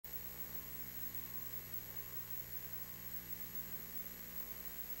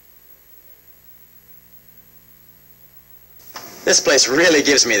This place really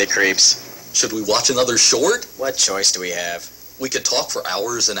gives me the creeps. Should we watch another short? What choice do we have? We could talk for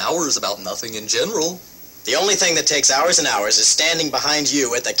hours and hours about nothing in general. The only thing that takes hours and hours is standing behind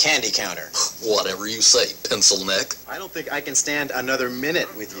you at the candy counter. Whatever you say, pencil neck. I don't think I can stand another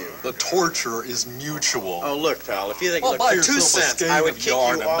minute with you. The torture is mutual. Oh, look, pal, if you think, Well, look, buy for 2 yourself a cents, skein I would of kick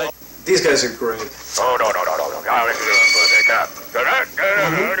yarn you and all. make- These guys are great. Oh, no.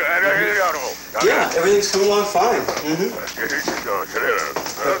 Yeah, everything's coming along fine.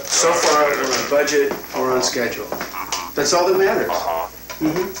 So far, we're on budget, we're on schedule. That's all that matters.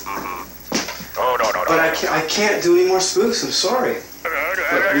 But I can't do any more spoofs, I'm sorry. But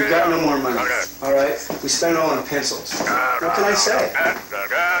we've got no more money, all right? We spent it all on pencils. What can I say?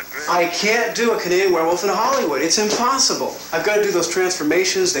 I can't do a Canadian werewolf in Hollywood. It's impossible. I've got to do those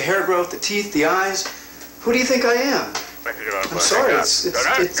transformations, the hair growth, the teeth, the eyes. Who do you think I am? I'm sorry, it's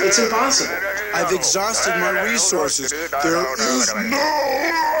impossible. I've exhausted my resources. There is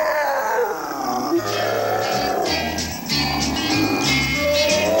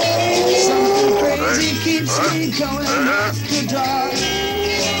Something crazy keeps me going after dark.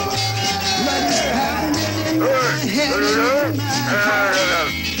 Blood is pounding in my head and in my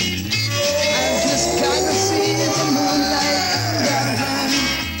heart. I've just gotta see the moonlight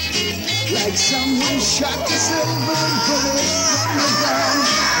gathering, like someone shot the silver bullet from the gun.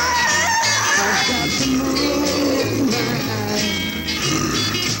 I've got the moon in my eye.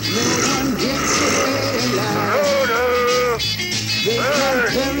 No one gets away alive. They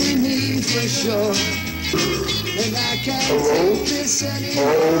can't bury me for sure, and I can't take this anymore.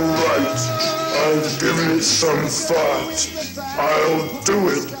 All right, I've given it some thought. I'll do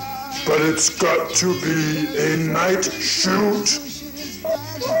it, but it's got to be a night shoot.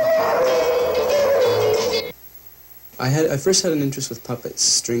 I first had an interest with puppets,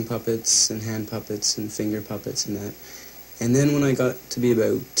 string puppets and hand puppets and finger puppets and that. And then when I got to be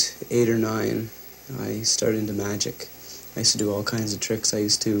about 8 or 9, I started into magic. I used to do all kinds of tricks. I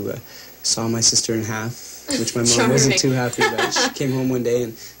used to saw my sister in half, which my mom wasn't too happy about. She came home one day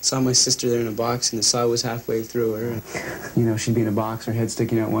and saw my sister there in a box, and the saw was halfway through her. You know, she'd be in a box, her head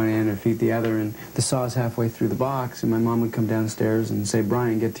sticking out one end, her feet the other, and the saw's halfway through the box, and my mom would come downstairs and say,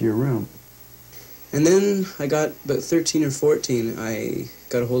 "Brian, get to your room." And then I got about 13 or 14, I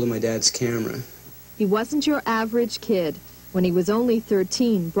got a hold of my dad's camera. He wasn't your average kid. When he was only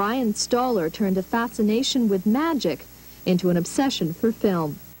 13, Bryan Stoller turned a fascination with magic into an obsession for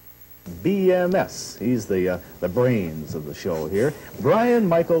film. BMS. He's the brains of the show here. Bryan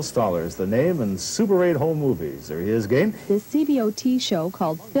Michael Stoller is the name, and Super 8 home movies are his game. This CBOT show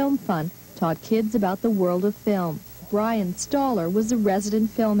called Film Fun taught kids about the world of film. Bryan Stoller was a resident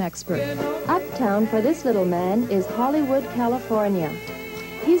film expert. Uptown for this little man is Hollywood, California.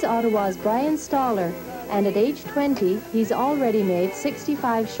 He's Ottawa's Bryan Stoller, and at age 20, he's already made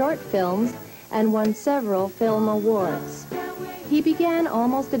 65 short films and won several film awards. He began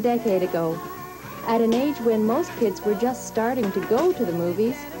almost a decade ago. At an age when most kids were just starting to go to the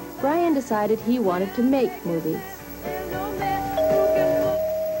movies, Bryan decided he wanted to make movies.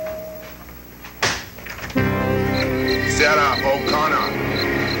 Shut up, O'Connor.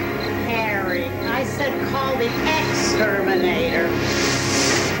 Harry, I said call the exterminator.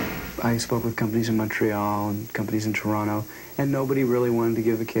 I spoke with companies in Montreal and companies in Toronto, and nobody really wanted to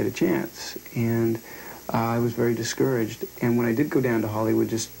give a kid a chance. And I was very discouraged. And when I did go down to Hollywood,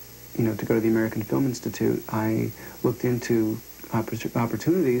 just, you know, to go to the American Film Institute, I looked into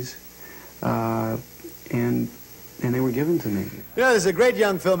opportunities, and they were given to me. You know, there's a great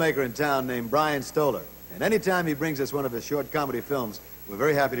young filmmaker in town named Bryan Stoller. And anytime he brings us one of his short comedy films, we're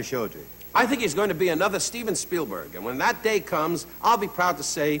very happy to show it to you. I think he's going to be another Steven Spielberg. And when that day comes, I'll be proud to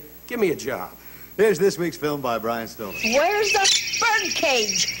say, give me a job. Here's this week's film by Bryan Stoller. Where's the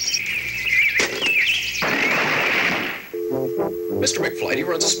birdcage? Mr. McFlighty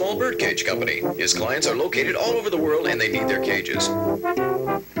runs a small birdcage company. His clients are located all over the world, and they need their cages.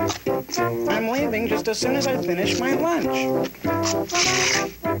 I'm leaving just as soon as I finish my lunch.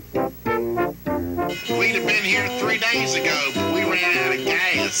 We'd have been here 3 days ago, but we ran out of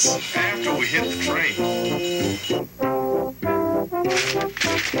gas after we hit the train.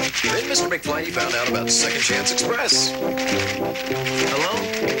 Then Mr. McFlighty found out about Second Chance Express. Hello?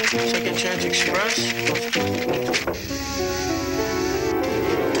 Second Chance Express?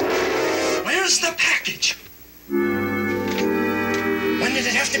 Where's the package? When did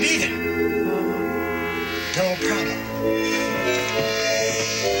it have to be there? No problem.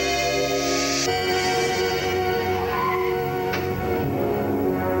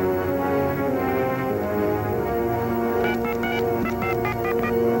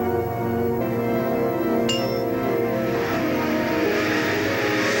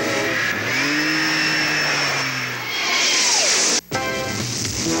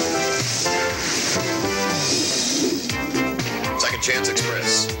 Second Chance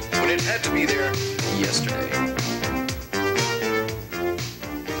Express, when it had to be there yesterday.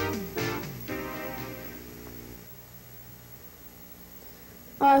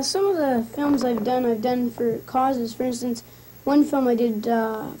 Some of the films I've done for causes. For instance, one film I did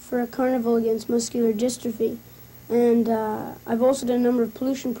for a carnival against muscular dystrophy. And I've also done a number of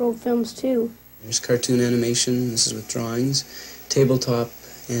pollution probe films, too. There's cartoon animation, this is with drawings, tabletop,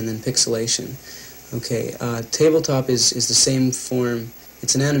 and then pixelation. Okay, tabletop is the same form.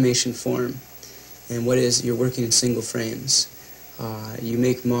 It's an animation form. And what is, you're working in single frames. You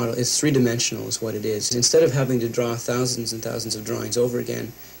make model, it's three-dimensional is what it is. Instead of having to draw thousands and thousands of drawings over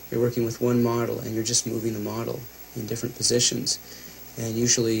again, you're working with one model and you're just moving the model in different positions. And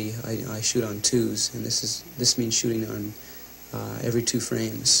usually I shoot on twos, and this means shooting on every 2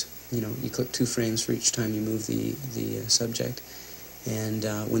 frames. You know, you click 2 frames for each time you move the subject. And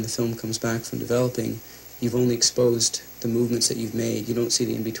when the film comes back from developing, you've only exposed the movements that you've made. You don't see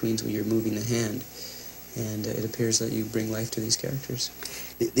the in-betweens where you're moving the hand. And it appears that you bring life to these characters.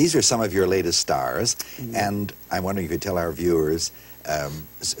 These are some of your latest stars, and I'm wondering if you could tell our viewers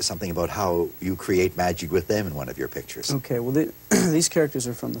something about how you create magic with them in one of your pictures. Okay, well, these characters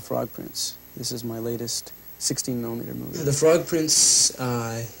are from The Frog Prince. This is my latest 16mm movie. The Frog Prince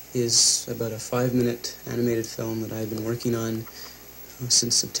is about a 5-minute animated film that I've been working on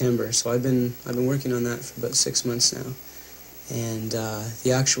since September. So I've been working on that for about 6 months now. And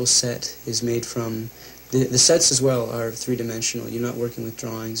the actual set is made from... The sets as well are three-dimensional. You're not working with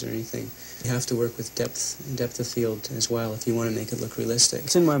drawings or anything. You have to work with depth of field as well if you want to make it look realistic.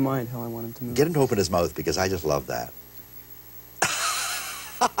 It's in my mind how I want it to move. Get him to open his mouth, because I just love that.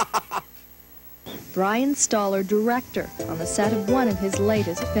 Bryan Stoller, director, on the set of one of his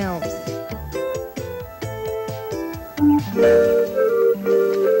latest films.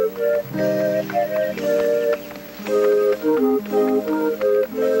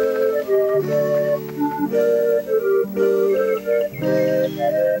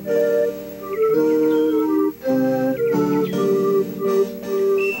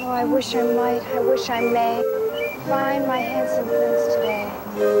 Oh, I wish I may find my handsome prince today.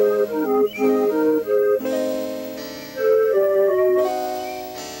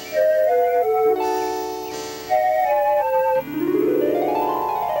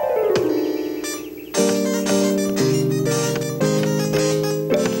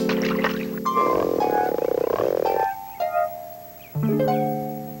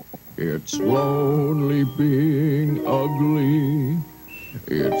 It's lonely being ugly.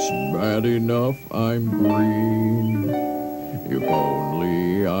 It's bad enough I'm green. If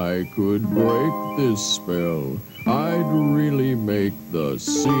only I could break this spell, I'd really make the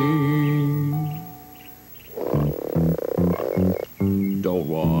scene. Don't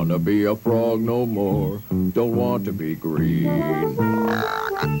wanna be a frog no more. Don't want to be green. I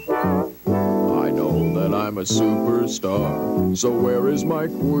know that I'm a superstar, so where is my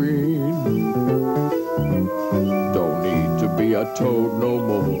queen? Don't need to be a toad no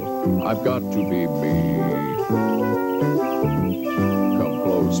more, I've got to be me. Come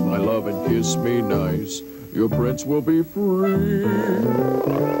close, my love, and kiss me nice, your prince will be free.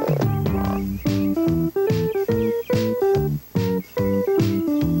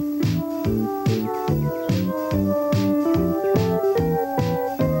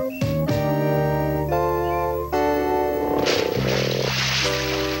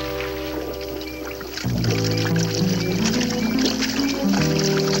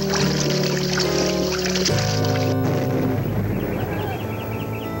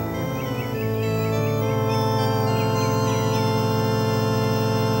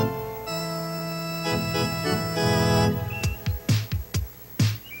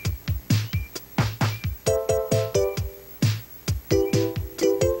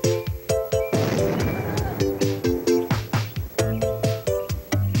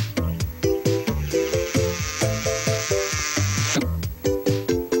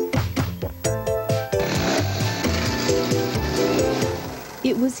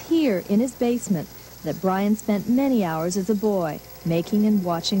 It was here, in his basement, that Bryan spent many hours as a boy, making and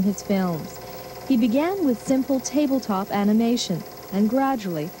watching his films. He began with simple tabletop animation, and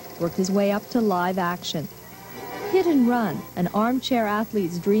gradually worked his way up to live action. Hit and Run, an armchair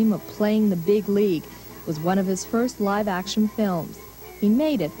athlete's dream of playing the big league, was one of his first live-action films. He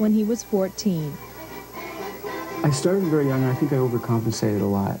made it when he was 14. I started very young, and I think I overcompensated a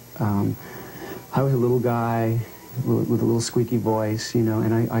lot. I was a little guy with a little squeaky voice, you know,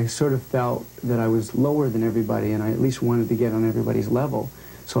 and I sort of felt that I was lower than everybody, and I at least wanted to get on everybody's level.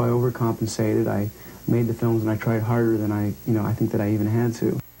 So I overcompensated. I made the films, and I tried harder than I think that I even had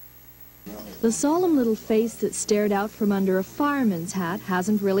to. The solemn little face that stared out from under a fireman's hat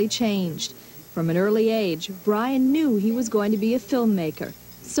hasn't really changed. From an early age, Bryan knew he was going to be a filmmaker.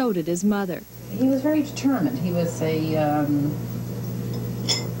 So did his mother. He was very determined. He was a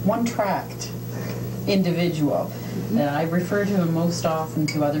one-tracked individual. I refer to him most often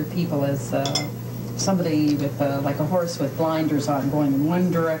to other people as somebody with like a horse with blinders on, going in one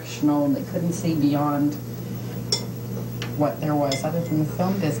direction, and they couldn't see beyond what there was other than the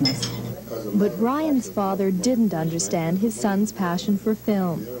film business. But Bryan's father didn't understand his son's passion for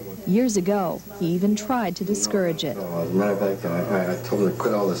film. Years ago, he even tried to discourage it. As a matter of fact, I told him to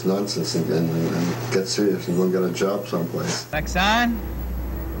quit all this nonsense and get serious and go and get a job someplace. Wax on,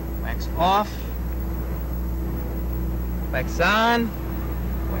 wax off, wax on,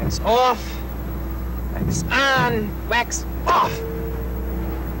 wax off, wax on, wax off.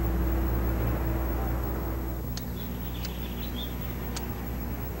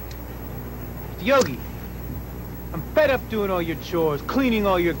 Yogi, I'm fed up doing all your chores, cleaning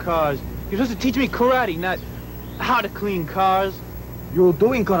all your cars. You're supposed to teach me karate, not how to clean cars. You're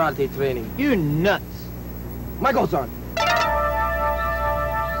doing karate training. You're nuts. Michael-san.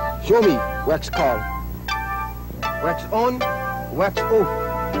 Show me wax car. Wax on, wax off.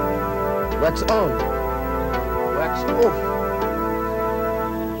 Wax on, wax off.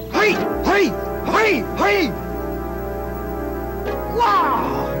 Hey! Hey! Hey! Hey! Wow!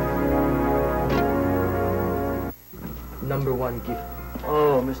 #1 gift.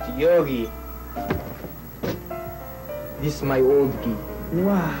 Oh, Mr. Yogi. This is my old gi.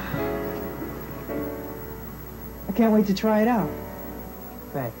 Wow. I can't wait to try it out.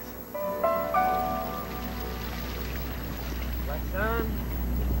 Thanks. Wax on,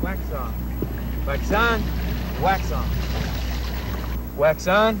 wax off. Wax on, wax on. Wax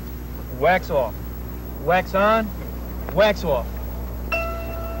on, wax off. Wax on, wax off.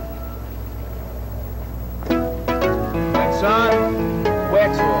 Wax on,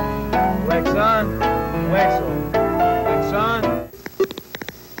 wax off. Wax on, wax off. Wax on.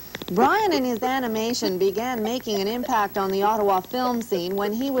 Bryan and his animation began making an impact on the Ottawa film scene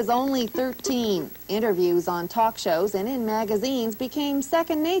when he was only 13. Interviews on talk shows and in magazines became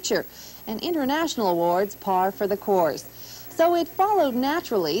second nature, and international awards par for the course. So it followed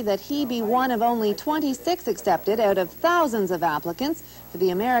naturally that he be one of only 26 accepted out of thousands of applicants for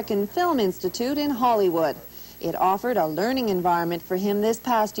the American Film Institute in Hollywood. It offered a learning environment for him this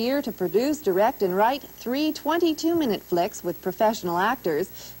past year to produce, direct, and write 3 22-minute flicks with professional actors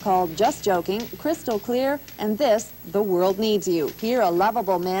called Just Joking, Crystal Clear, and this, The World Needs You. Here, a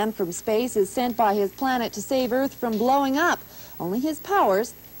lovable man from space is sent by his planet to save Earth from blowing up. Only his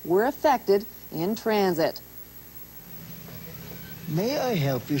powers were affected in transit. May I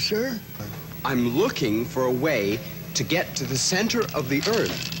help you, sir? I'm looking for a way to get to the center of the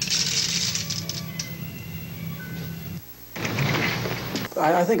Earth.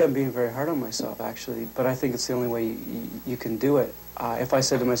 I think I'm being very hard on myself, actually, but I think it's the only way you can do it. If I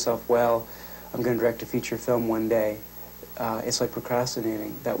said to myself, well, I'm going to direct a feature film one day, it's like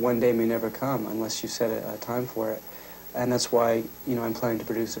procrastinating. That one day may never come unless you set a time for it. And that's why, you know, I'm planning to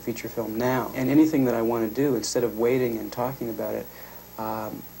produce a feature film now. And anything that I want to do, instead of waiting and talking about it,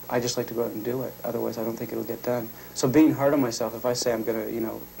 I just like to go out and do it. Otherwise, I don't think it'll get done. So being hard on myself, if I say I'm going to, you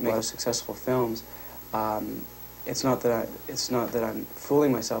know, make a lot of successful films, it's not that I'm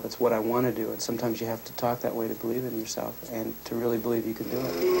fooling myself. It's what I want to do, and sometimes you have to talk that way to believe in yourself and to really believe you can do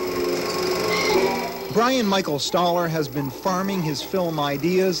it. Bryan Michael Stoller has been farming his film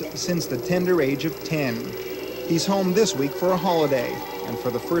ideas since the tender age of 10. He's home this week for a holiday, and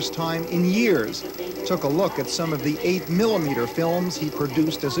for the first time in years, took a look at some of the 8mm films he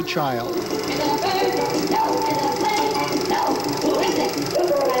produced as a child.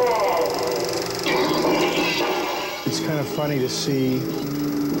 It's kind of funny to see,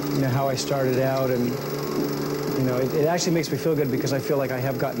 you know, how I started out, and, you know, it actually makes me feel good because I feel like I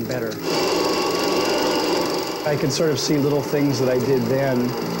have gotten better. I can sort of see little things that I did then,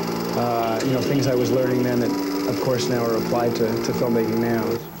 you know, things I was learning then that, of course, now are applied to filmmaking now.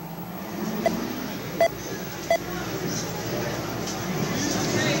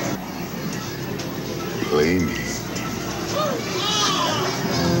 Play me.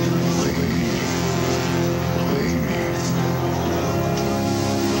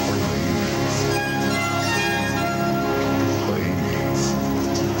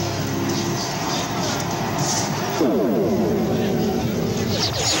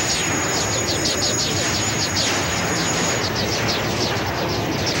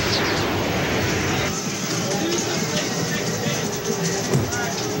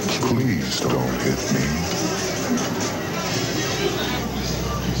 Please don't hit me.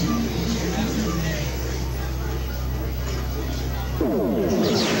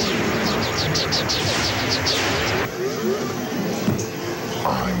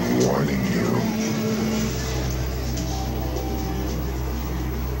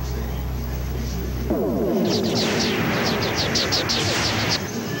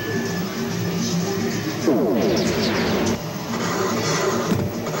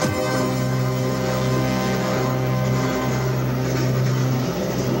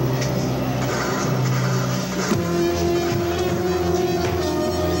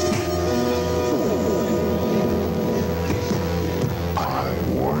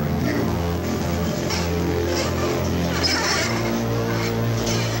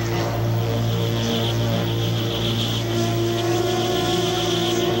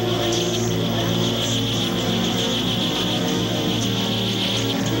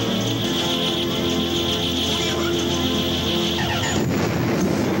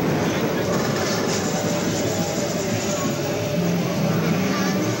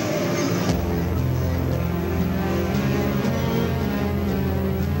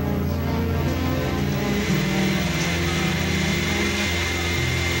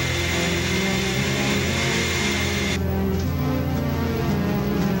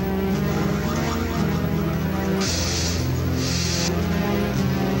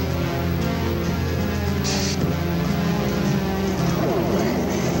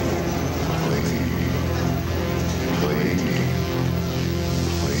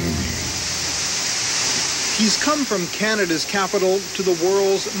 He's come from Canada's capital to the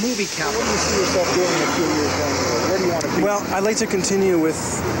world's movie capital. What do you see yourself doing in a few years down the road? Where do you want to be? Well, I'd like to continue with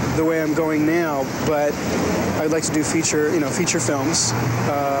the way I'm going now, but I'd like to do feature films.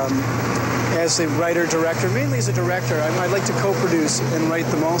 As a writer-director, mainly as a director. I'd like to co-produce and write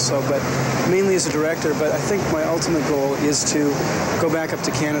them also, but mainly as a director. But I think my ultimate goal is to go back up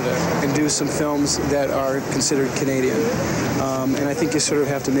to Canada and do some films that are considered Canadian. And I think you sort of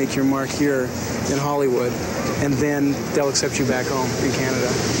have to make your mark here in Hollywood, and then they'll accept you back home in Canada.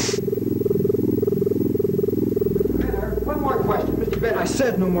 One more question, Mr. Benner. I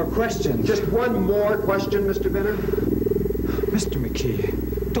said no more questions. Just one more question, Mr. Benner. Mr.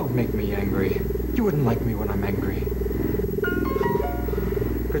 McKee, don't make me angry. You wouldn't like me when I'm angry.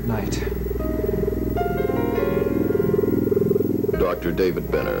 Good night. Dr.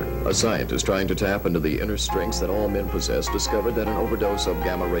 David Benner, a scientist trying to tap into the inner strengths that all men possess, discovered that an overdose of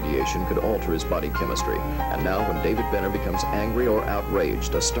gamma radiation could alter his body chemistry. And now when David Benner becomes angry or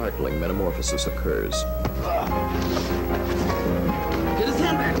outraged, a startling metamorphosis occurs. Get his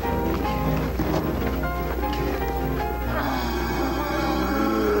hand back!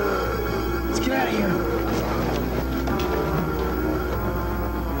 Let's get out of here.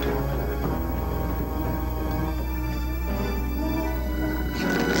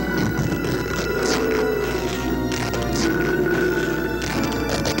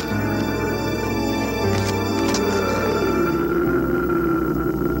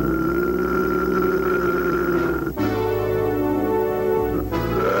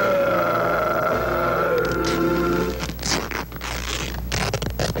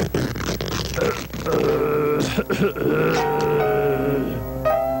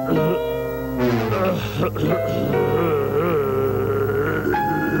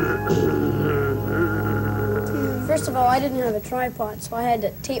 First of all, I didn't have a tripod, so I had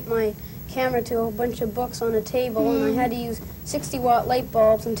to tape my camera to a bunch of books on a table, and I had to use 60-watt light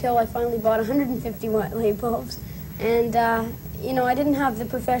bulbs until I finally bought 150-watt light bulbs. And, you know, I didn't have the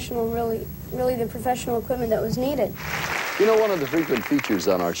professional, really the professional equipment that was needed. You know, one of the frequent features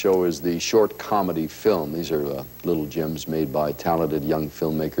on our show is the short comedy film. These are little gems made by talented young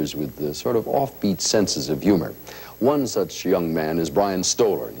filmmakers with sort of offbeat senses of humor. One such young man is Bryan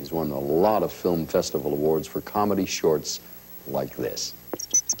Stoller, and he's won a lot of film festival awards for comedy shorts like this.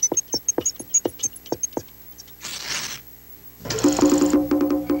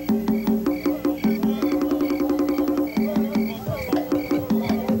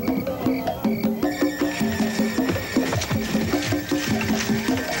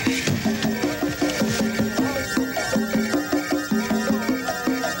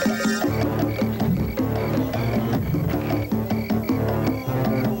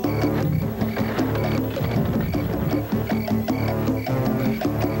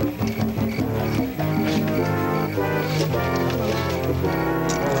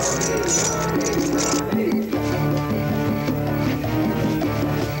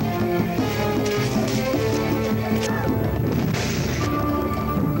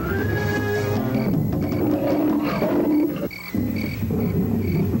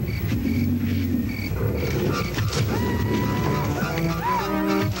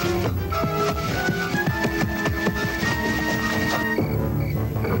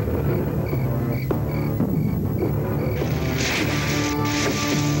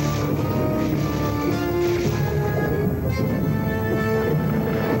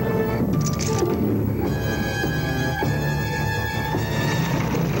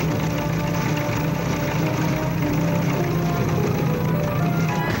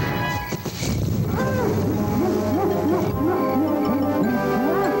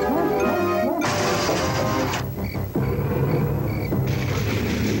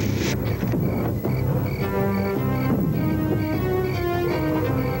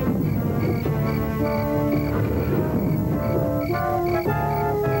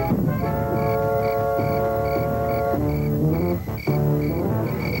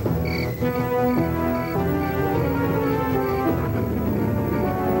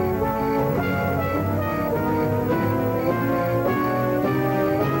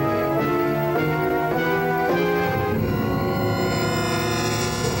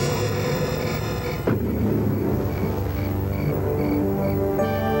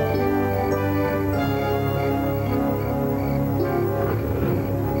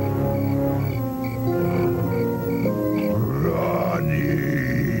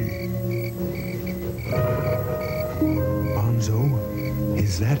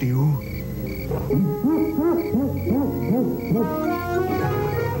 Well,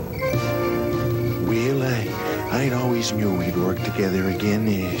 I'd always knew we'd work together again.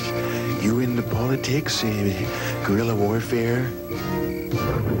 You into politics, guerrilla warfare?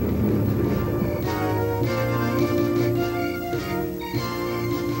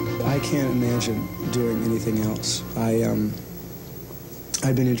 I can't imagine doing anything else.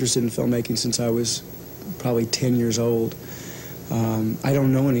 I've been interested in filmmaking since I was probably 10 years old. I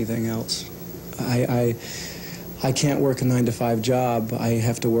don't know anything else. I can't work a 9-to-5 job. I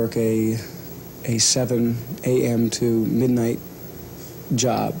have to work a 7 a.m. to midnight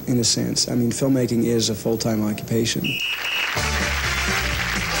job, in a sense. I mean, filmmaking is a full-time occupation.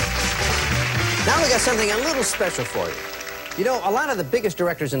 Now we got something a little special for you. You know, a lot of the biggest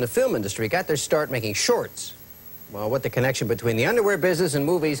directors in the film industry got their start making shorts. Well, what the connection between the underwear business and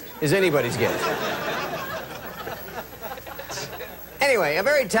movies is anybody's guess. Anyway, a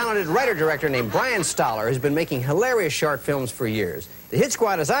very talented writer-director named Bryan Stoller has been making hilarious short films for years. The Hit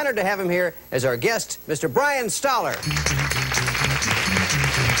Squad is honored to have him here as our guest, Mr. Bryan Stoller. Bryan,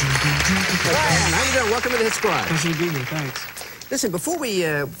 how you doing? Welcome to the Hit Squad. Pleasure to be here, thanks. Listen, before we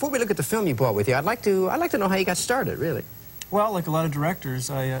look at the film you brought with you, I'd like to know how you got started, really. Well, like a lot of directors,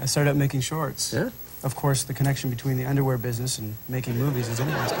 I started out making shorts. Yeah? Of course, the connection between the underwear business and making movies is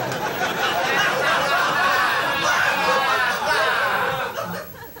anyone's guess.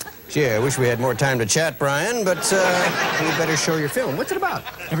 Gee, I wish we had more time to chat, Bryan, but you better show your film. What's it about?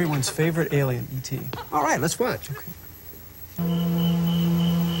 Everyone's favorite alien, E.T. All right, let's watch. Okay.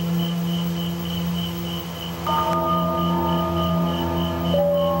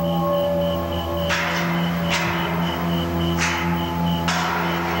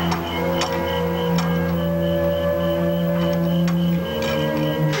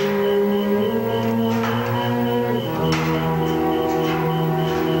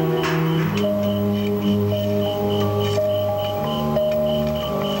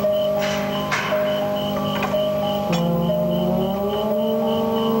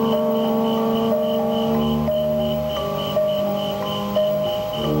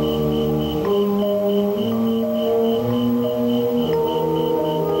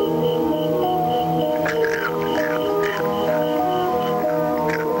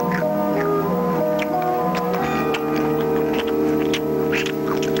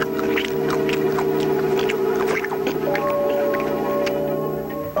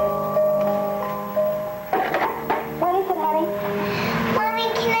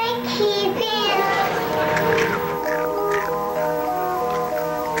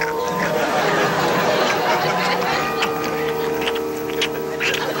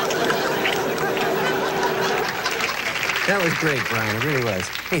 That was great, Bryan. It really was.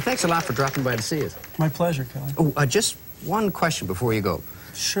 Hey, thanks a lot for dropping by to see us. My pleasure, Kelly. Oh, just one question before you go.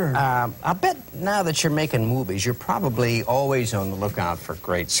 Sure. I bet now that you're making movies, you're probably always on the lookout for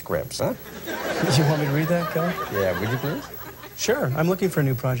great scripts, huh? You want me to read that, Kelly? Yeah, would you please? Sure. I'm looking for a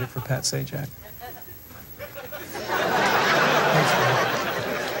new project for Pat Sajak.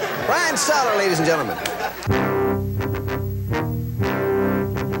 Bryan Stoller, ladies and gentlemen.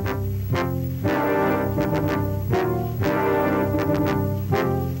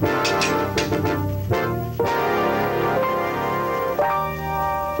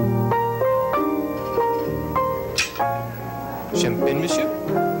 Champagne, monsieur?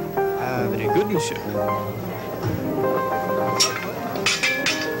 Very good, monsieur.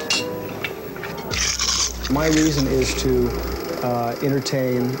 My reason is to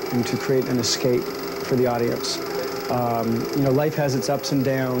entertain and to create an escape for the audience. You know, life has its ups and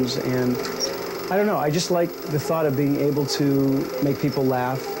downs, and I don't know, I just like the thought of being able to make people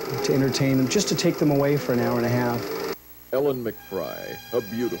laugh, to entertain them, just to take them away for an hour and a half. Ellen McFry, a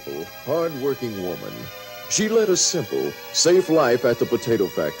beautiful, hard-working woman. She led a simple, safe life at the potato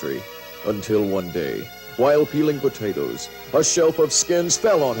factory until one day, while peeling potatoes, a shelf of skins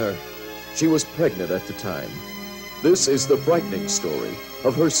fell on her. She was pregnant at the time. This is the frightening story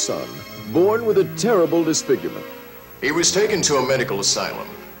of her son, born with a terrible disfigurement. He was taken to a medical asylum,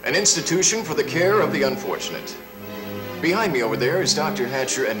 an institution for the care of the unfortunate. Behind me over there is Dr.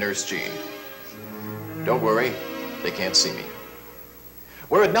 Hatcher and Nurse Jean. Don't worry, they can't see me.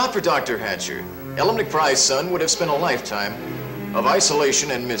 Were it not for Dr. Hatcher, Ellen McFry's son would have spent a lifetime of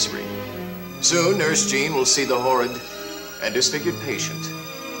isolation and misery. Soon, Nurse Jean will see the horrid and disfigured patient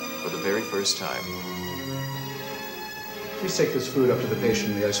for the very first time. Please take this food up to the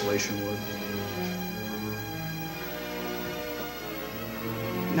patient in the isolation ward.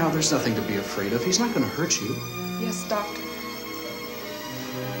 Now, there's nothing to be afraid of. He's not going to hurt you. Yes, doctor.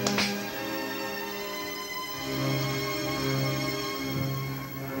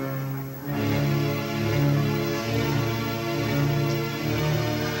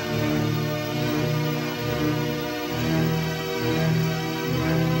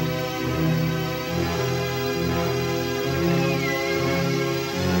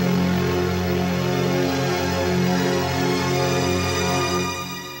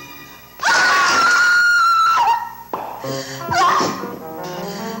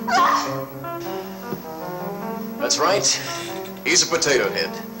 right. He's a potato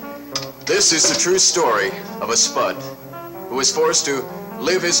head. This is the true story of a spud who was forced to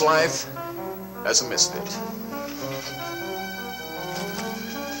live his life as a misfit.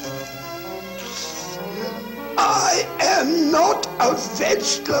 I am not a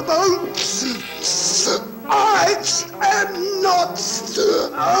vegetable. I am not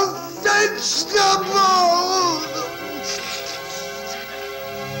a vegetable.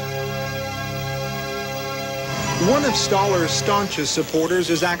 One of Stoller's staunchest supporters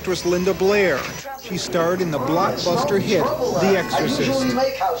is actress Linda Blair. She starred in the blockbuster hit, The Exorcist.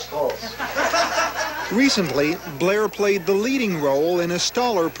 Recently, Blair played the leading role in a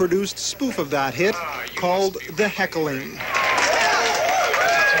Stoller-produced spoof of that hit called The Heckling.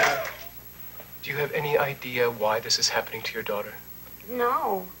 Do you have any idea why this is happening to your daughter?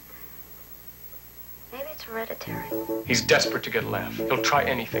 No. Maybe it's hereditary. He's desperate to get a laugh. He'll try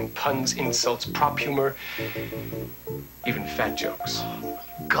anything. Puns, insults, prop humor, even fat jokes.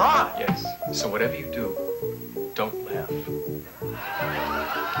 God! Yes. So whatever you do, don't laugh.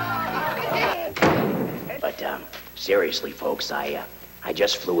 But, seriously, folks, I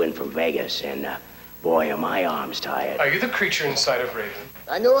just flew in from Vegas, and, boy, are my arms tired. Are you the creature inside of Raven?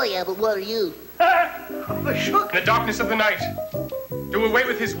 I know I am, but what are you? In the darkness of the night, do away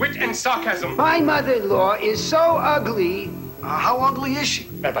with his wit and sarcasm. My mother-in-law is so ugly. How ugly is she?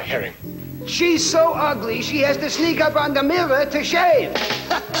 Rabbi Herring. She's so ugly, she has to sneak up on the mirror to shave.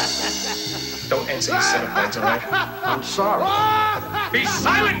 Don't answer these set of lines, all right? I'm sorry. Be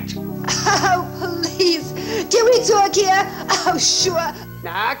silent! Oh, please. Can we talk here? Oh, sure.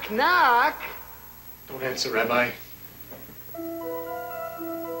 Knock, knock. Don't answer, Rabbi.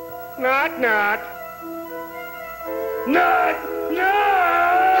 Knock, knock. Knock,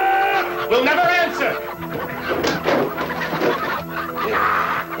 knock. We'll never answer.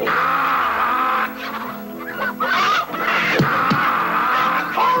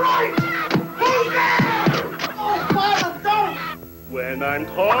 All right. Move it. Oh, Father, don't. When I'm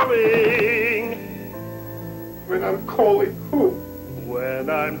calling. When I'm calling who? When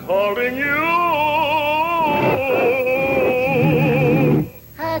I'm calling you.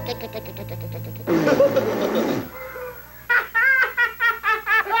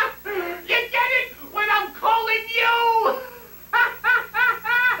 You get it? When I'm calling you.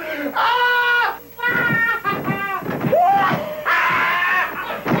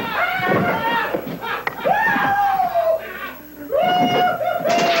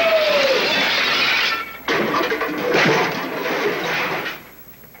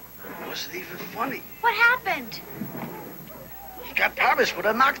 Wasn't even funny. What happened? He got Paris with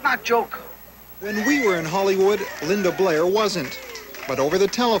a knock-knock joke. When we were in Hollywood, Linda Blair wasn't. But over the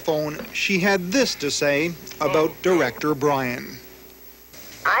telephone, she had this to say about director Bryan.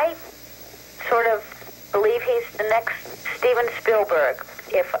 I sort of believe he's the next Steven Spielberg,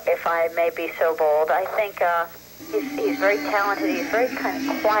 if I may be so bold. I think he's very talented. He's very kind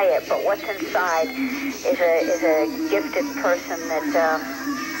of quiet, but what's inside is a gifted person that,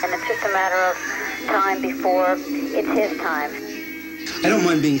 and it's just a matter of time before it's his time. I don't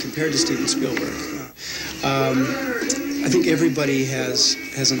mind being compared to Steven Spielberg. I think everybody has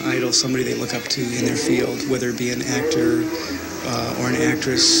an idol, somebody they look up to in their field, whether it be an actor or an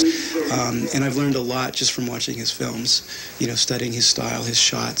actress. And I've learned a lot just from watching his films, you know, studying his style, his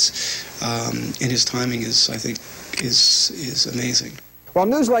shots, and his timing is, I think, is amazing. Well,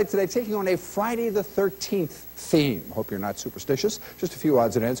 Newslight today taking on a Friday the 13th theme. Hope you're not superstitious. Just a few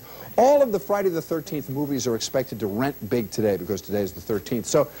odds and ends. All of the Friday the 13th movies are expected to rent big today because today is the 13th.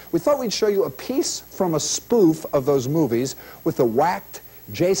 So we thought we'd show you a piece from a spoof of those movies with the whacked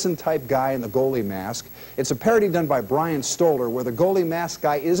Jason-type guy in the goalie mask. It's a parody done by Bryan Stoller where the goalie mask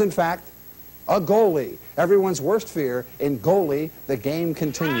guy is, in fact, a goalie. Everyone's worst fear. In Goalie, the game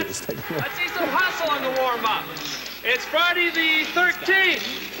continues. I see some hustle in the warm-up. It's Friday the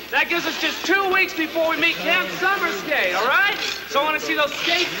 13th. That gives us just 2 weeks before we meet Camp Summer Skate, all right? So I want to see those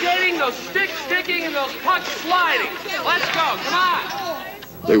skates skating, those sticks sticking, and those pucks sliding. Let's go, come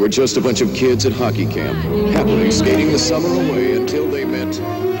on. They were just a bunch of kids at hockey camp, happily skating the summer away until they met the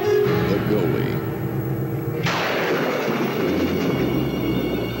goalie.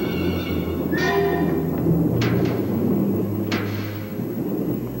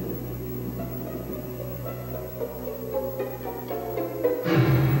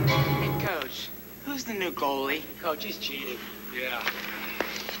 Who's the new goalie? Coach, he's cheating. Yeah.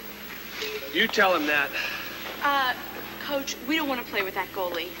 You tell him that. Coach, we don't want to play with that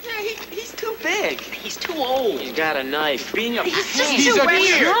goalie. Yeah, he's too big. He's too old. He's got a knife. Being a He's just he's too a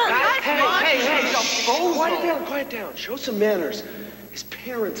weird. weird. Hey, Quiet down, quiet down. Show some manners. His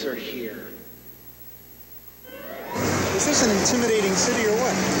parents are here. Is this an intimidating city or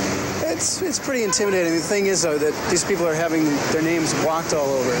what? It's pretty intimidating. The thing is, though, that these people are having their names walked all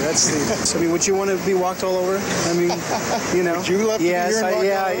over. That's the. I mean, would you want to be walked all over? I mean, you know. Would you love to be here and walked all over?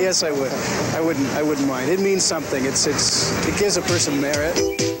 Yes, I would. I wouldn't mind. It means something. It gives a person merit.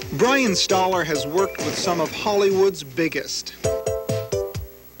 Bryan Stoller has worked with some of Hollywood's biggest.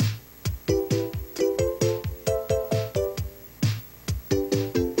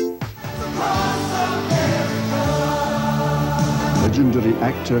 Legendary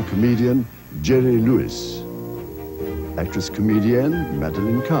actor, comedian Jerry Lewis. Actress, comedian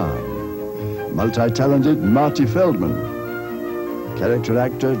Madeline Kahn. Multi-talented Marty Feldman. Character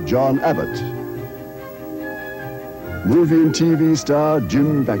actor John Abbott. Movie and TV star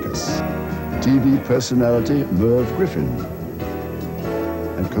Jim Backus. TV personality Merv Griffin.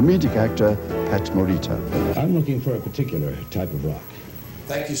 And comedic actor Pat Morita. I'm looking for a particular type of rock.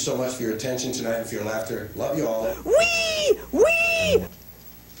 Thank you so much for your attention tonight and for your laughter. Love you all. Wee! Wee!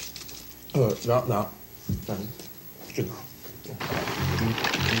 No.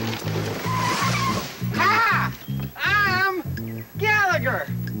 Hi! I'm Gallagher,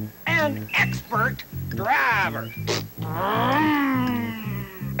 an expert driver.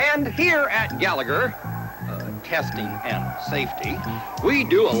 And here at Gallagher, testing and safety, we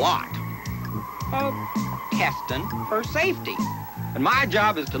do a lot of testing for safety. And my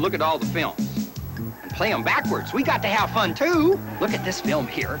job is to look at all the films and play them backwards. We got to have fun, too. Look at this film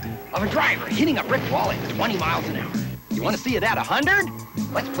here of a driver hitting a brick wall at 20 miles an hour. You want to see it at 100?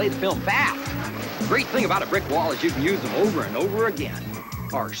 Let's play the film fast. The great thing about a brick wall is you can use them over and over again.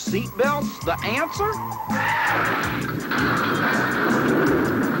 Are seat belts the answer?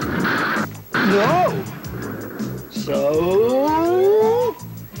 No. So,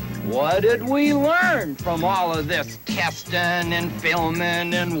 what did we learn from all of this testing and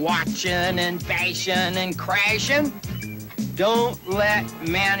filming and watching and bashing and crashing? Don't let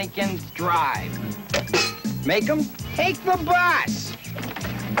mannequins drive. Make them take the bus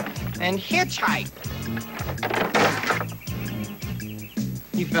and hitchhike.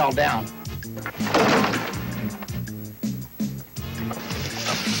 He fell down.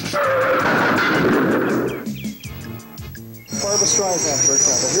 Barbra Streisand, for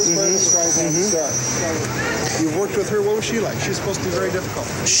example. Here's Barbra Streisand star. You've worked with her. What was she like? She's supposed to be very difficult.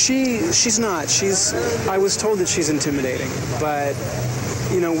 She's not. I was told that she's intimidating, but,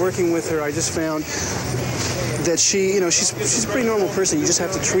 you know, working with her, I just found that she's a pretty normal person. You just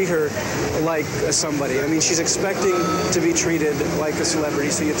have to treat her like somebody. I mean, she's expecting to be treated like a celebrity,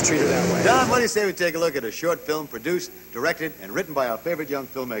 so you have to treat her that way. Don, what do you say we take a look at a short film produced, directed, and written by our favorite young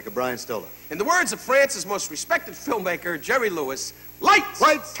filmmaker, Bryan Stoller? In the words of France's most respected filmmaker, Jerry Lewis, lights,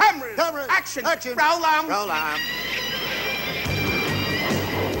 cameras, action, roll on. Roll on.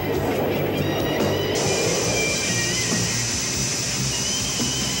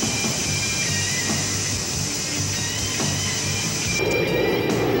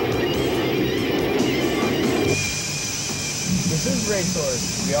 This is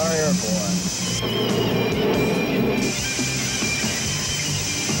Racehorse. We are airborne.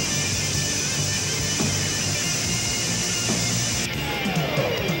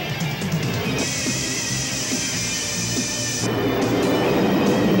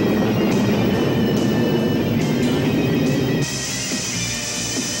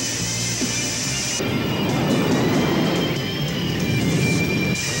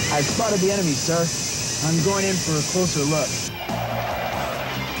 I spotted the enemy, sir. I'm going in for a closer look.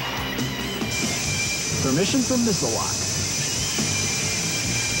 Permission from missile lock.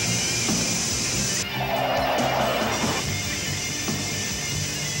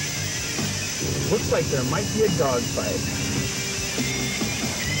 Looks like there might be a dogfight.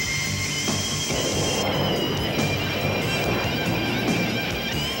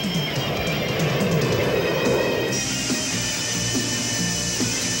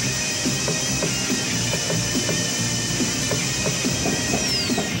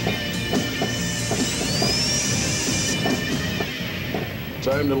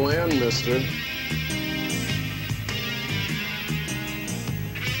 Time to land, mister.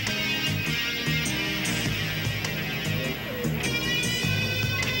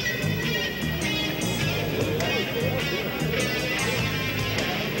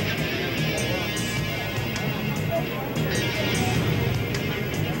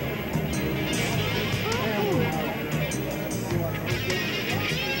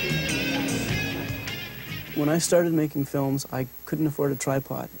 When I started making films, I couldn't afford a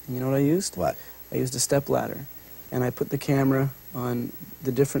tripod. And you know what I used? What? I used a stepladder. And I put the camera on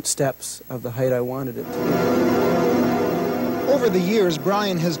the different steps of the height I wanted it to be. Over the years,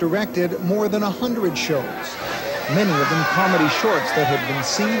 Bryan has directed more than 100 shows. many of them comedy shorts that had been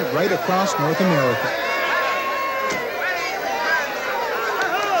seen right across North America.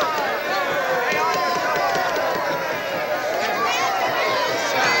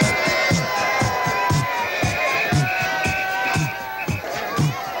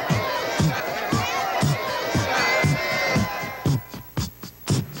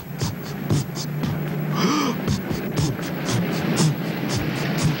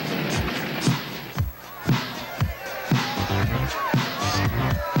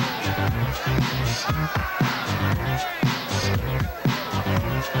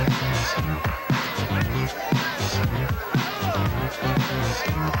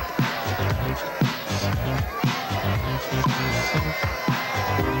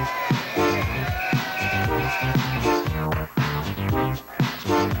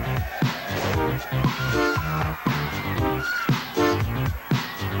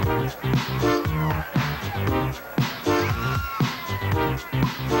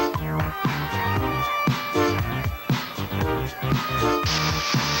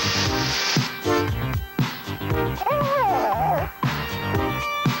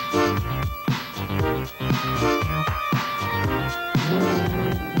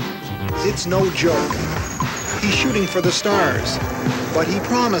 It's no joke. He's shooting for the stars, but he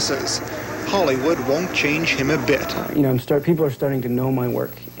promises Hollywood won't change him a bit. You know, people are starting to know my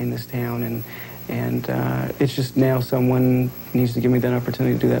work in this town, and it's just now someone needs to give me that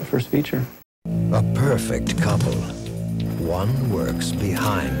opportunity to do that first feature. A perfect couple. One works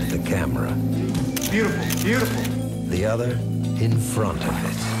behind the camera. Beautiful, beautiful. The other in front of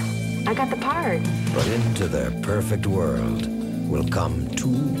it. I got the part. But into their perfect world will come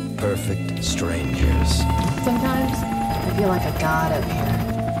two perfect strangers. Sometimes I feel like a god up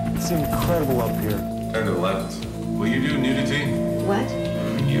here. It's incredible up here. Turn to the left. Will you do nudity? What?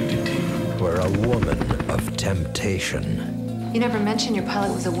 Nudity. Where a woman of temptation. You never mentioned your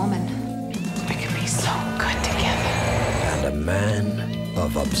pilot was a woman. We could be so good together. And a man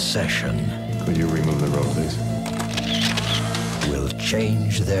of obsession. Could you remove the rope, please? Will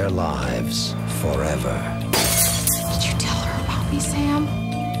change their lives forever. Did you tell her about me, Sam?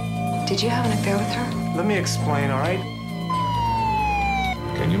 Did you have an affair with her? Let me explain, all right?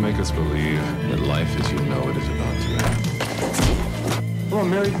 Can you make us believe that life as you know it is about to end? Well, a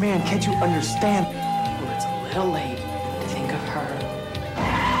married man, can't you understand? Well, it's a little late to think of her.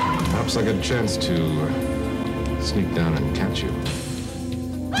 Perhaps I get a chance to sneak down and catch you.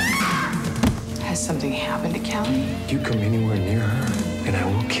 Has something happened to Kelly? You come anywhere near her, and I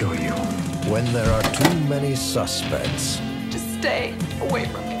will kill you. When there are too many suspects. Just stay away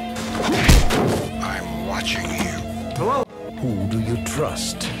from me. I'm watching you. Hello? Who do you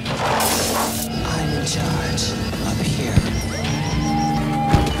trust? I'm in charge up here.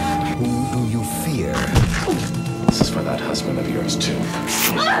 Who do you fear? This is for that husband of yours, too.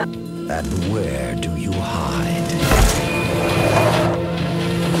 And where do you hide?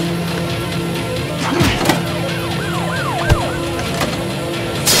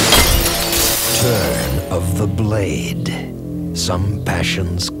 Turn of the blade. Some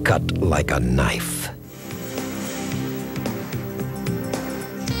passions cut like a knife.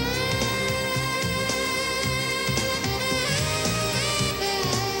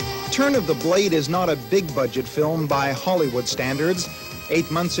 Turn of the Blade is not a big-budget film by Hollywood standards.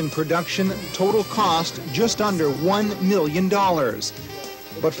 8 months in production, total cost just under $1 million.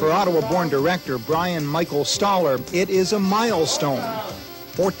 But for Ottawa-born director Bryan Michael Stoller, it is a milestone.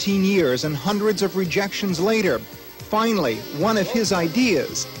 14 years and hundreds of rejections later, finally, one of his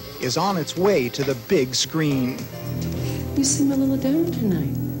ideas is on its way to the big screen. You seem a little down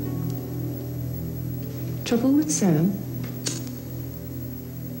tonight. Trouble with Sam?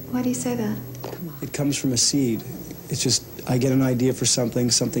 Why do you say that? It comes from a seed. It's just, I get an idea for something,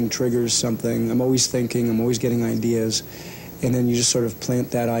 something triggers something. I'm always thinking, I'm always getting ideas. And then you just sort of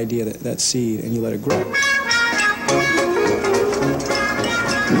plant that idea, that seed, and you let it grow.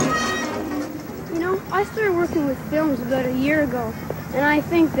 You know, I started working with films about a year ago. And I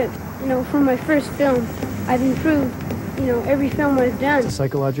think that, you know, from my first film, I've improved, you know, every film I've done. It's a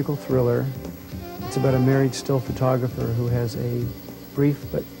psychological thriller. It's about a married still photographer who has a brief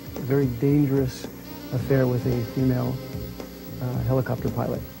but very dangerous affair with a female helicopter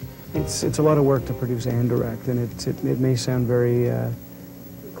pilot. It's a lot of work to produce and direct, and it may sound very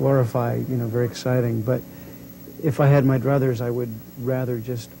glorified, you know, very exciting, but if I had my druthers, I would rather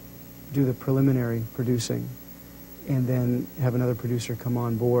just do the preliminary producing and then have another producer come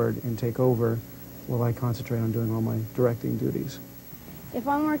on board and take over while I concentrate on doing all my directing duties. If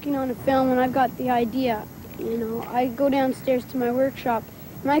I'm working on a film and I've got the idea, you know, I go downstairs to my workshop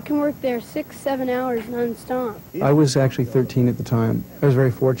And I can work there 6-7 hours non-stop. I was actually 13 at the time. I was very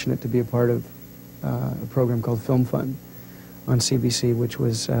fortunate to be a part of a program called Film Fun on CBC, which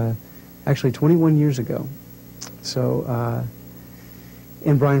was actually 21 years ago. So,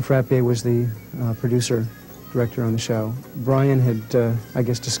 and Brian Frappier was the producer, director on the show. Brian had, I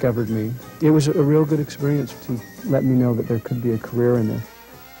guess, discovered me. It was a real good experience to let me know that there could be a career in this.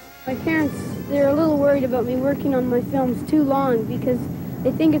 My parents, they're a little worried about me working on my films too long because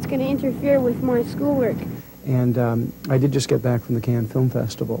they think it's going to interfere with my schoolwork. And I did just get back from the Cannes Film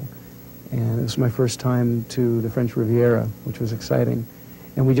Festival, and it was my first time to the French Riviera, which was exciting.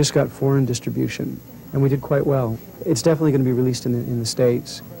 And we just got foreign distribution, and we did quite well. It's definitely going to be released in the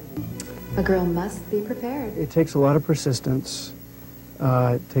States. A girl must be prepared. It takes a lot of persistence,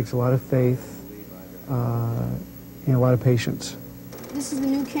 it takes a lot of faith, and a lot of patience. This is the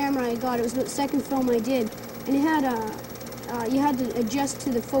new camera I got. It was the second film I did, and it had a, you had to adjust to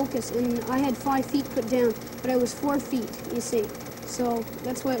the focus, and I had 5 feet put down, but I was 4 feet, you see. So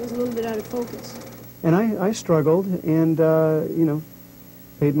that's why it was a little bit out of focus. And I struggled and, you know,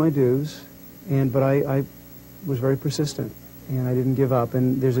 paid my dues, but I was very persistent, and I didn't give up.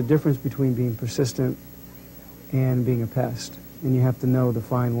 And there's a difference between being persistent and being a pest, and you have to know the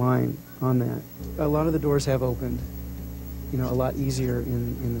fine line on that. A lot of the doors have opened, you know, a lot easier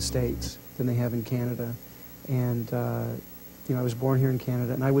in the States than they have in Canada. And, you know, I was born here in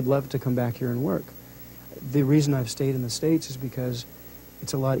Canada, and I would love to come back here and work. The reason I've stayed in the States is because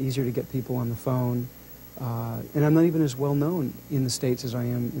it's a lot easier to get people on the phone, and I'm not even as well known in the States as I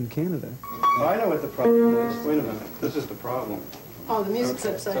am in Canada. Well, I know what the problem is. Wait a minute. This is the problem. Oh, the music's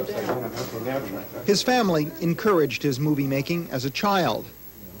upside down. His family encouraged his movie making as a child,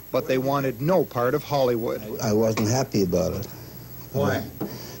 but they wanted no part of Hollywood. I wasn't happy about it. Why?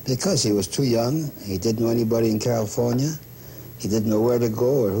 Because he was too young. He didn't know anybody in California. He didn't know where to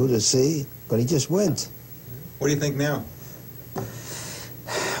go or who to see, but he just went. What do you think now?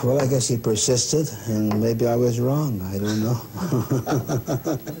 Well, I guess he persisted, and maybe I was wrong. I don't know.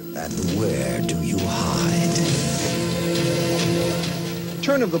 And where do you hide?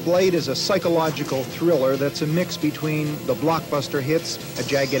 Turn of the Blade is a psychological thriller that's a mix between the blockbuster hits A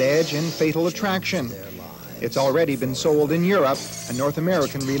Jagged Edge and Fatal Attraction. It's already been sold in Europe. A North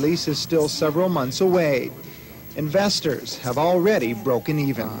American release is still several months away. Investors have already broken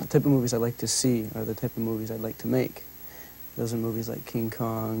even. The type of movies I like to see are the type of movies I'd like to make. Those are movies like King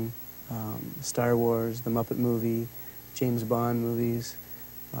Kong, Star Wars, the Muppet movie, James Bond movies.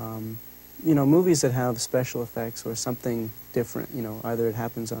 You know, movies that have special effects or something different. You know, either it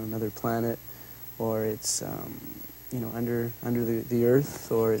happens on another planet, or it's you know, under the earth,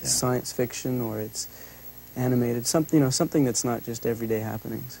 or it's science fiction, or it's animated. Something, you know, something that's not just everyday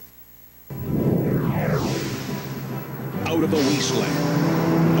happenings. Out of the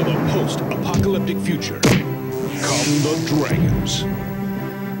wasteland of a post-apocalyptic future come the dragons.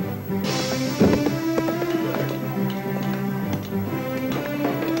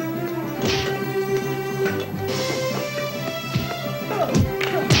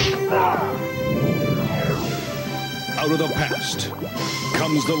 Out of the past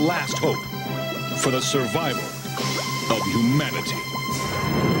comes the last hope for the survival of humanity.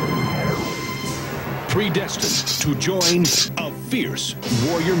 Predestined to join a fierce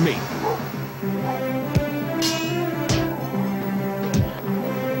warrior maiden.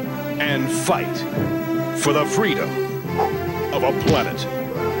 And fight for the freedom of a planet.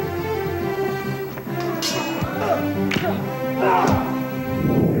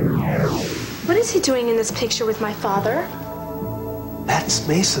 What is he doing in this picture with my father? That's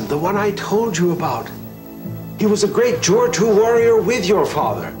Mason, the one I told you about. He was a great Jor-2 warrior with your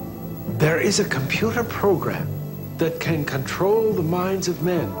father. There is a computer program that can control the minds of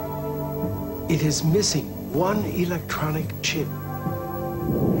men. It is missing one electronic chip.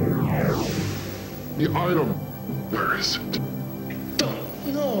 The item, where is it?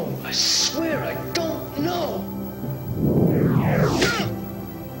 No, I swear I don't know.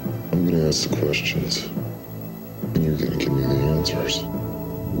 I'm gonna ask the questions, and you're gonna give me the answers.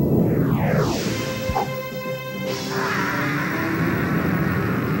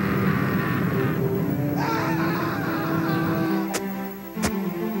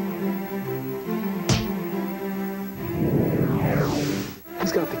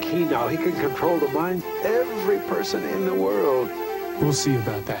 He's got the key now. He can control the mind of every person in the world. We'll see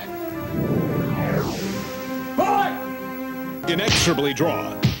about that. Inexorably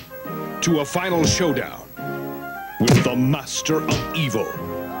drawn to a final showdown with the master of evil.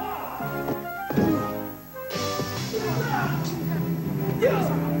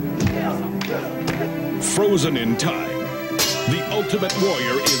 Frozen in time, The Ultimate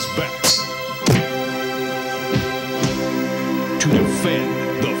Warrior is back to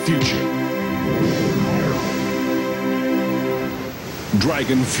defend the future.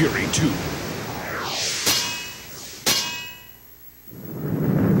 Dragon Fury 2.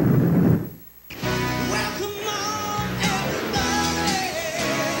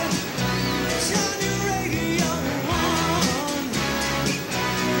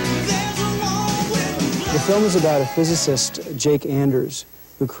 The film is about a physicist, Jake Anders,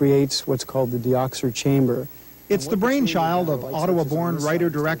 who creates what's called the Deoxer chamber. It's the brainchild of Ottawa-born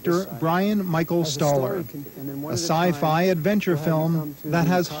writer-director Bryan Michael Stoller, a sci-fi adventure film that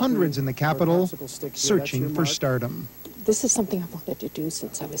has hundreds in the capital searching for stardom. This is something I've wanted to do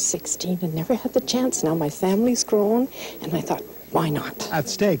since I was 16 and never had the chance. Now my family's grown, and I thought, why not? At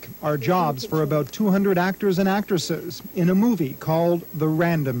stake are jobs for about 200 actors and actresses in a movie called The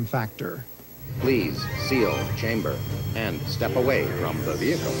Random Factor. Please seal chamber and step away from the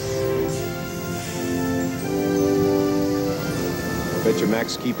vehicle. I bet you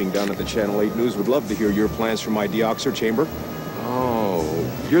Max Keeping down at the Channel 8 News would love to hear your plans for my Deoxer chamber. Oh,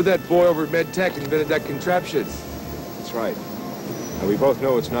 you're that boy over at MedTech who invented that contraption. That's right. And we both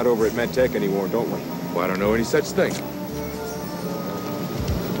know it's not over at MedTech anymore, don't we? Well, I don't know any such thing.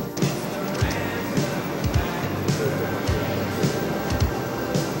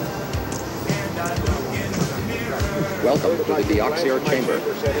 Welcome to the Deoxer chamber.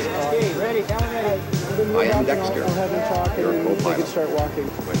 Okay, ready, sound ready. I am Dexter. I'll have them talk Your and we co-pilot. can start walking.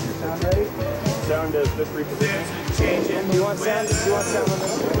 Sound ready? Sound is this reposition. Do you want sound? Do you want sound on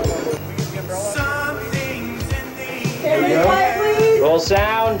this? Here we go. Roll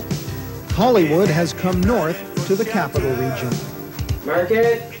sound. Hollywood has come north to the capital region. Mark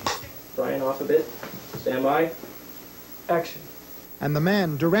it. Brian, off a bit. Stand by. Action. And the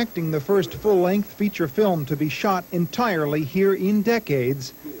man directing the first full-length feature film to be shot entirely here in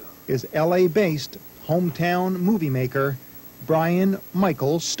decades is LA-based hometown movie maker Bryan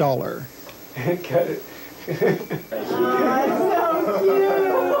Michael Stoller. Cut it.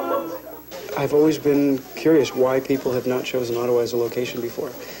 I've always been curious why people have not chosen Ottawa as a location before.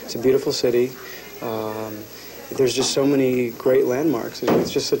 It's a beautiful city. There's just so many great landmarks.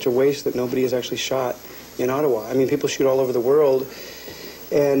 It's just such a waste that nobody has actually shot in Ottawa. I mean, people shoot all over the world,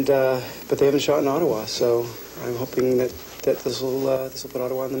 and but they haven't shot in Ottawa. So I'm hoping that this will put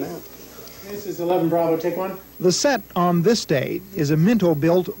Ottawa on the map. This is 11 Bravo, take one. The set on this day is a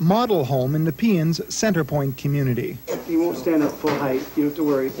Minto-built model home in Nepean's Centrepoint community. You won't stand up full height. You don't have to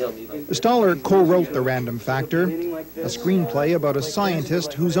worry. Stoller co-wrote The Random Factor, a screenplay about a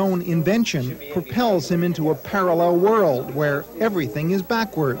scientist whose own invention propels him into a parallel world where everything is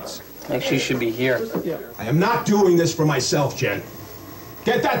backwards. Actually, should be here. I am not doing this for myself, Jen.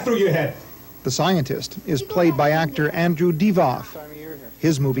 Get that through your head. The scientist is played by actor Andrew Divoff.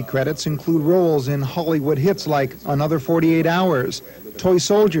 His movie credits include roles in Hollywood hits like Another 48 Hours, Toy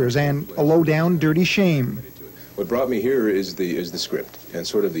Soldiers, and A Low-Down Dirty Shame. What brought me here is the script and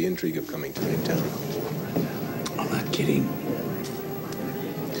sort of the intrigue of coming to a new town. I'm not kidding.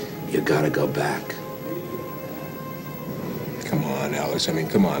 You gotta go back. Come on, Alex. I mean,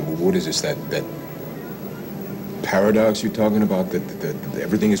 come on. What is this? That paradox you're talking about? That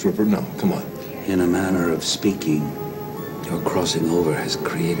everything is reversed? No, come on. In a manner of speaking, your crossing over has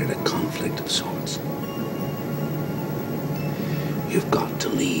created a conflict of sorts. You've got to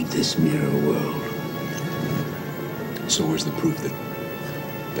leave this mirror world. So where's the proof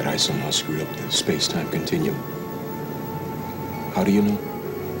that I somehow screwed up the space-time continuum? How do you know?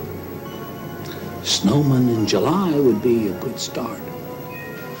 Snowman in July would be a good start.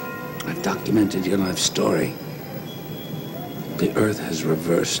 I've documented your life story. The Earth has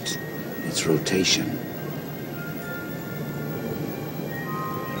reversed its rotation.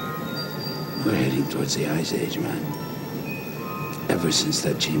 We're heading towards the Ice Age, man. Ever since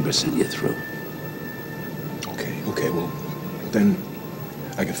that chamber sent you through. Okay, well, then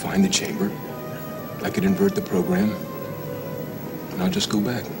I could find the chamber. I could invert the program. And I'll just go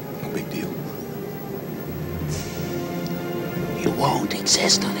back. No big deal. You won't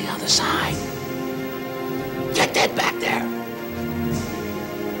exist on the other side. Get that back there.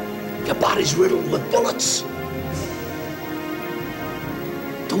 Your body's riddled with bullets.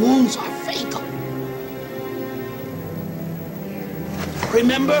 The wounds are fatal.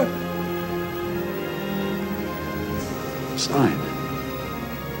 Remember? Sorry, man.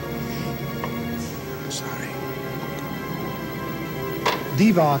 Sorry.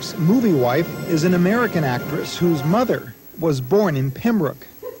 Divoff's movie wife is an American actress whose mother was born in Pembroke.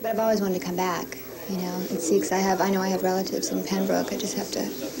 But I've always wanted to come back, you know, and see, because I know I have relatives in Pembroke. I just have to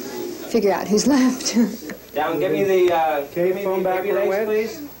figure out who's left. Down, give me the phone back where it went,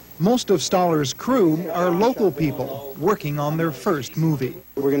 please. Most of Stoller's crew are local people working on their first movie.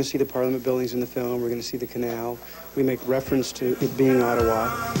 We're going to see the Parliament buildings in the film. We're going to see the canal. We make reference to it being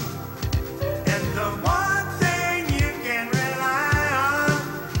Ottawa.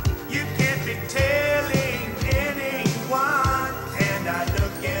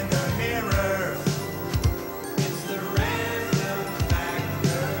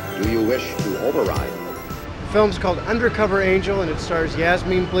 Do you wish to override? The film's called Undercover Angel, and it stars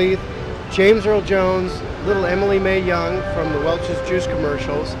Yasmin Bleeth, James Earl Jones, little Emily May Young from the Welch's Juice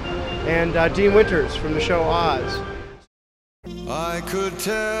commercials, and Dean Winters from the show Oz. I could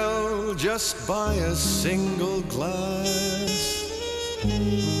tell just by a single glance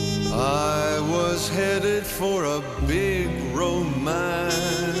I was headed for a big romance,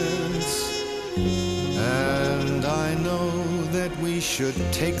 and I know that we should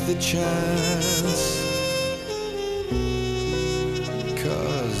take the chance,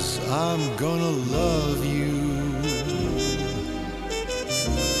 'cause I'm gonna love you.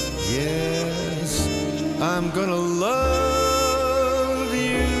 Yes, I'm gonna love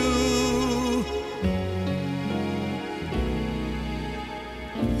you.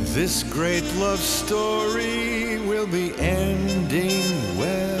 This great love story will be ending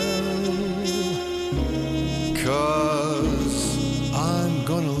well, 'cause I'm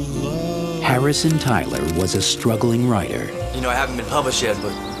gonna love. Harrison Tyler was a struggling writer. You know, I haven't been published yet,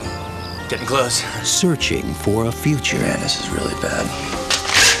 but getting close. Searching for a future. Man, this is really bad.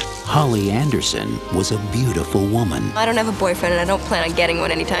 Holly Anderson was a beautiful woman. I don't have a boyfriend, and I don't plan on getting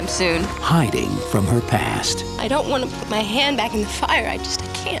one anytime soon. Hiding from her past. I don't want to put my hand back in the fire. I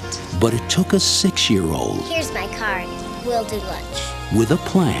can't. But it took a 6-year-old Here's my card. We'll do lunch. with a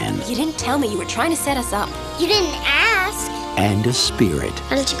plan You didn't tell me you were trying to set us up. You didn't ask. and a spirit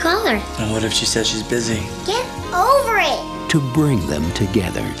Why don't you call her? And what if she says she's busy? Get over it. to bring them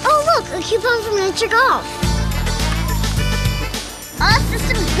together. Oh, look, a coupon from Nature Golf. All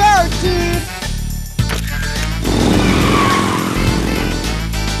systems go, dude.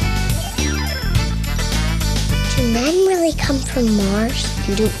 Do men really come from Mars?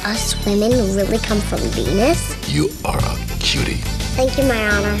 And do us women really come from Venus? You are a cutie. Thank you, my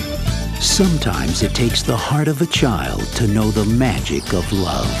honor. Sometimes it takes the heart of a child to know the magic of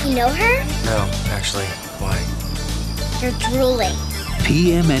love. You know her? No, actually, why? You're drooling.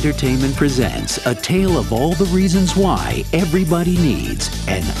 PM Entertainment presents a tale of all the reasons why everybody needs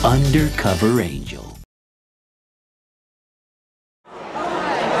an undercover angel.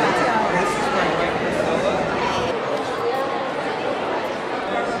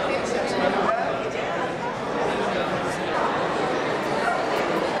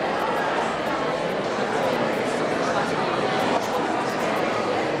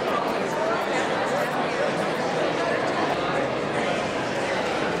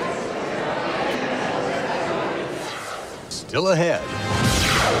 Still ahead.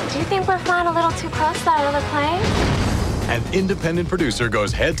 Do you think we're flying a little too close to that other plane? An independent producer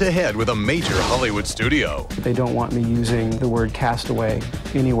goes head-to-head with a major Hollywood studio. They don't want me using the word castaway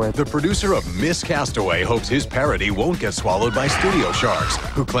anywhere. The producer of Miss Castaway hopes his parody won't get swallowed by studio sharks,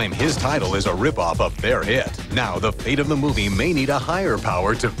 who claim his title is a ripoff of their hit. Now, the fate of the movie may need a higher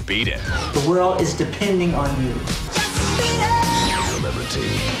power to beat it. The world is depending on you. Liberty,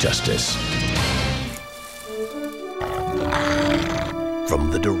 justice. From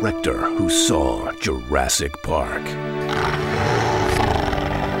the director who saw Jurassic Park.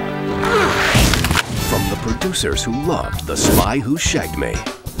 From the producers who loved The Spy Who Shagged Me.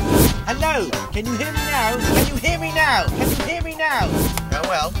 Hello, can you hear me now? Can you hear me now? Can you hear me now? Oh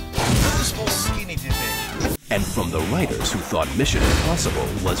well, this small skinny dipping. And from the writers who thought Mission Impossible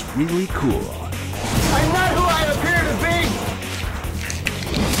was really cool. I'm not who I appear to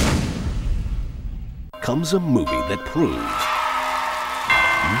be! Comes a movie that proves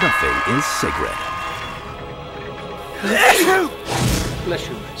nothing is sacred. Bless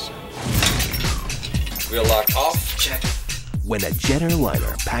you, my son. We'll lock off. Check. When a jet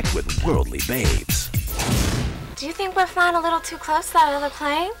airliner packed with worldly babes Do you think we're flying a little too close to that other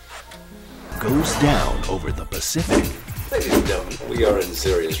plane? goes down over the Pacific. Ladies and gentlemen, we are in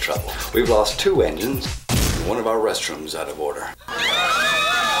serious trouble. We've lost 2 engines and one of our restrooms out of order. We're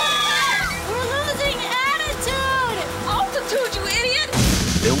losing attitude! Altitude, you idiot!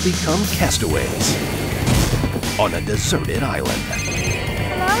 They'll become castaways on a deserted island.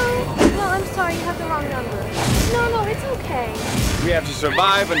 Hello? No, I'm sorry, you have the wrong number. No, it's okay. We have to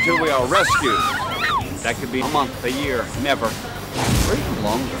survive until we are rescued. That could be a month, a year, never. Or even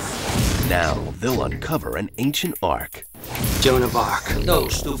longer. Now they'll uncover an ancient ark Joan of Arc. No,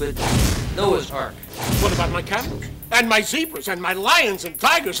 stupid. Noah's Ark. What about my cattle? And my zebras, and my lions, and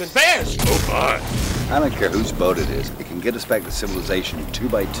tigers, and bears? Oh, my. I don't care whose boat it is. It can get us back to civilization 2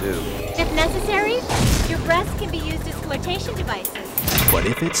 by 2. If necessary, your breasts can be used as flotation devices. But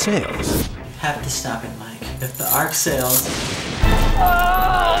if it sails... Have to stop it, Mike. If the Ark sails,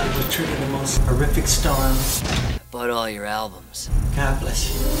 it will trigger the most horrific storms. Bought all your albums. God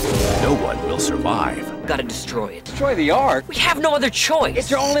bless you. no one will survive. Gotta destroy it. Destroy the Ark? We have no other choice. It's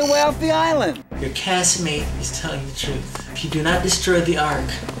your only way off the island. Your castmate is telling the truth. If you do not destroy the Ark,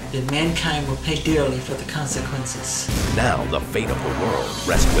 then mankind will pay dearly for the consequences. Now the fate of the world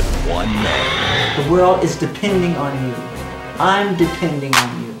rests with one man. The world is depending on you. I'm depending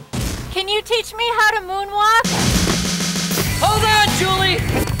on you. Can you teach me how to moonwalk? Hold on, Julie!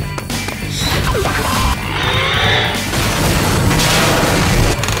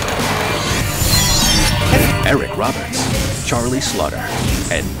 Eric Roberts, Charlie Slaughter,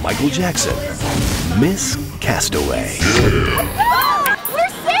 and Michael Jackson. Miss Castaway.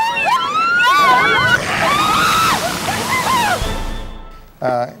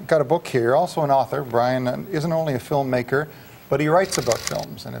 Got a book here. You're also an author. Bryan isn't only a filmmaker, but he writes about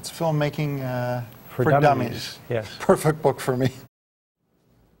films, and it's filmmaking for dummies. Yes. Perfect book for me.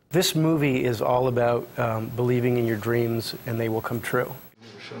 This movie is all about believing in your dreams, and they will come true.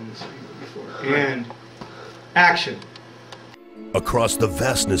 And action. Across the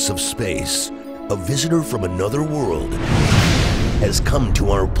vastness of space, a visitor from another world has come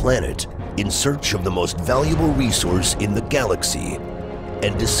to our planet in search of the most valuable resource in the galaxy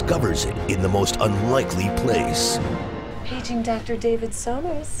and discovers it in the most unlikely place. Paging Dr. David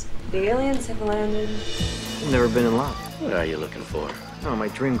Somers. The aliens have landed. Never been in love. What are you looking for? Oh, my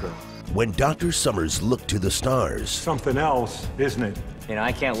dream girl. When Dr. Somers looked to the stars, something else, isn't it? You know,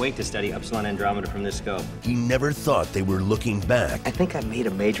 I can't wait to study Upsilon Andromeda from this scope. he never thought they were looking back. I think I made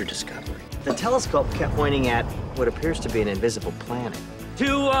a major discovery. The telescope kept pointing at what appears to be an invisible planet.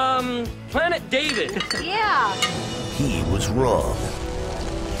 To, Planet David. Yeah. He was wrong.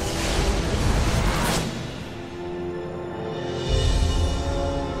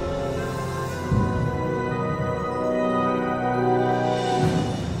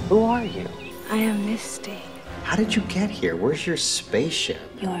 Who are you? I am Misty. How did you get here? Where's your spaceship?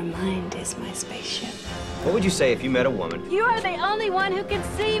 Your mind is my spaceship. What would you say if you met a woman You are the only one who can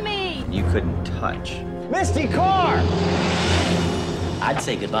see me. you couldn't touch? Misty Car! I'd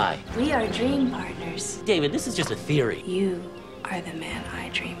say goodbye. We are dream partners. David, this is just a theory. You are the man I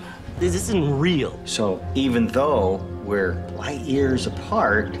dream of. This isn't real. So even though we're light years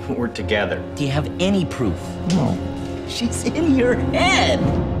apart, we're together. Do you have any proof? No. She's in your head.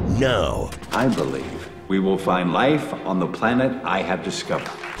 Now, I believe we will find life on the planet I have discovered.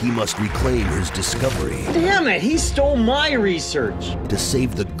 he must reclaim his discovery Damn it, he stole my research. to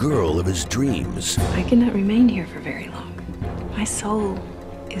save the girl of his dreams I cannot remain here for very long. My soul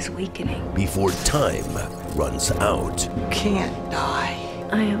is weakening. before time runs out. You can't die.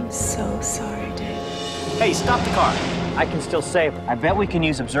 I am so sorry, David. Hey, stop the car. I can still save her. I bet we can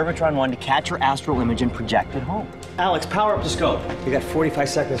use Observatron 1 to catch her astral image and project it home. Alex, power up the scope. You got 45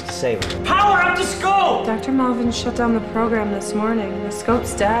 seconds to save her. Power up the scope! Dr. Malvin shut down the program this morning. The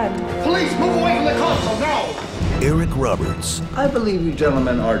scope's dead. Police, move away from the console, now! Eric Roberts, I believe you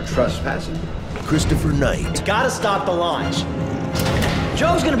gentlemen are trespassing. Christopher Knight, Gotta stop the launch.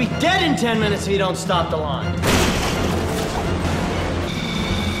 Joe's gonna be dead in 10 minutes if you don't stop the launch.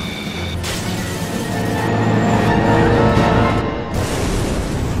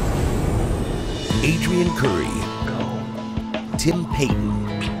 Adrian Curry, Tim Payton,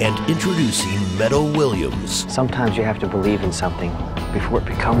 and introducing Meadow Williams. Sometimes you have to believe in something before it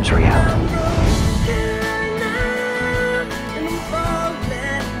becomes reality.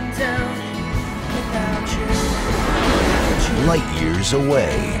 Light years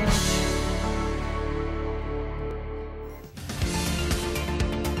away.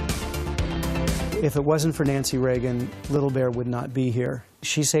 If it wasn't for Nancy Reagan, Little Bear would not be here.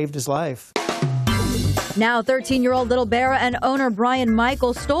 She saved his life. Now 13-year-old Little Bear and owner Bryan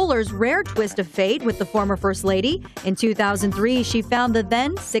Michael Stoller's rare twist of fate with the former First Lady. In 2003, she found the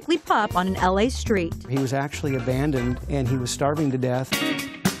then sickly pup on an LA street. He was actually abandoned, and he was starving to death.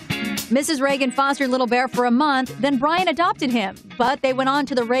 Mrs. Reagan fostered Little Bear for a month, then Bryan adopted him. But they went on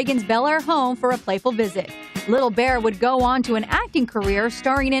to the Reagans' Bel Air home for a playful visit. Little Bear would go on to an acting career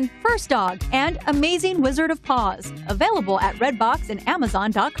starring in First Dog and Amazing Wizard of Paws, available at Redbox and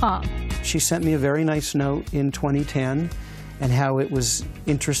Amazon.com. She sent me a very nice note in 2010, and how it was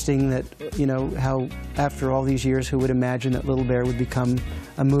interesting that, you know, how after all these years, who would imagine that Little Bear would become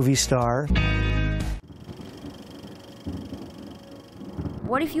a movie star.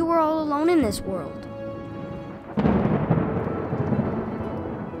 What if you were all alone in this world?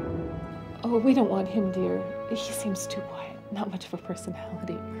 Oh, we don't want him, dear. He seems too quiet, not much of a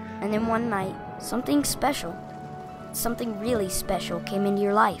personality. And then one night, something special, something really special came into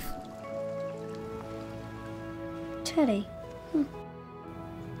your life. Teddy.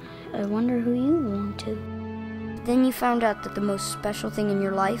 I wonder who you belong to. Then you found out that the most special thing in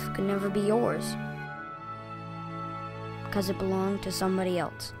your life could never be yours. Because it belonged to somebody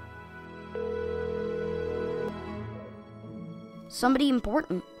else. Somebody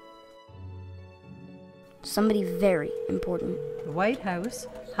important. Somebody very important. The White House.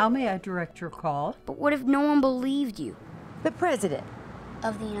 How may I direct your call? But what if no one believed you? The President.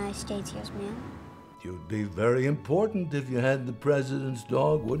 Of the United States, yes, ma'am. You'd be very important if you had the president's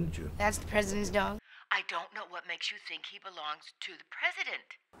dog, wouldn't you? That's the president's dog. I don't know what makes you think he belongs to the president.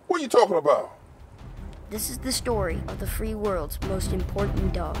 What are you talking about? This is the story of the free world's most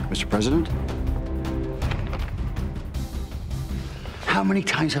important dog. Mr. President? How many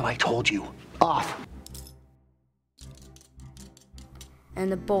times have I told you? Off!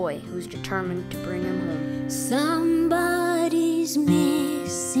 And the boy who's determined to bring him home. Somebody's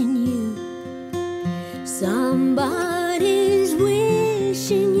missing you. Somebody's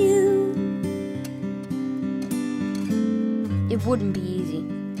wishing you. It wouldn't be easy.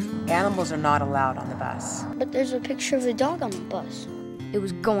 Animals are not allowed on the bus. But there's a picture of the dog on the bus. It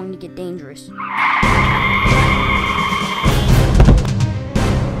was going to get dangerous.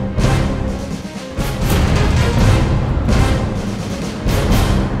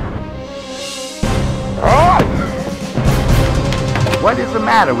 What is the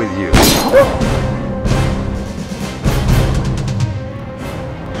matter with you?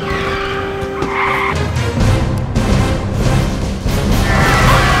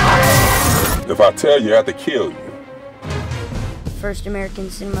 If I tell you, I have to kill you. First American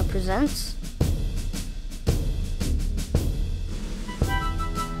Cinema presents...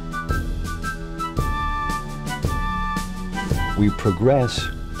 We progress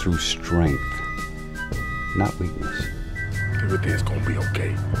through strength, not weakness. Everything's gonna be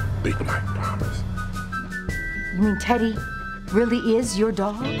okay. Big Mike, promise. You mean Teddy really is your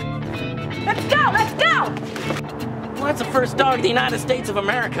dog? Let's go! Let's go! Well, that's the first dog in the United States of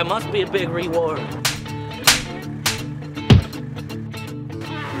America. Must be a big reward.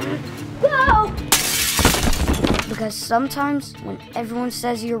 Go! Because sometimes when everyone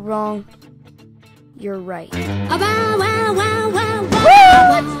says you're wrong, you're right. Wow, wow, wow, wow, wow, Woo!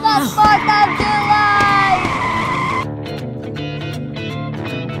 wow. It's the 4th of July!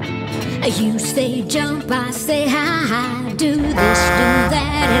 You say jump, I say hi, do this, do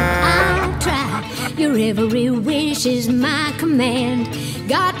that, and I'll try. Your every wish is my command.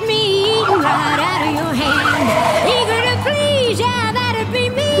 Got me eating right out of your hand. Eager to please, yeah, that'd be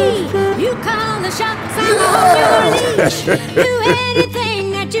me. You call the shots, I'm on your leash. Do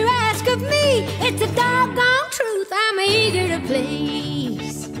anything that you ask of me. It's a doggone truth, I'm eager to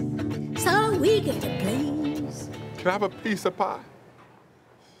please. So eager to please. Can I have a piece of pie?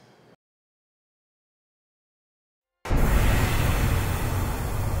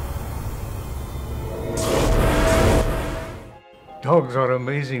 Dogs are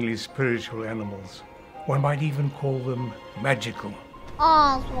amazingly spiritual animals. One might even call them magical.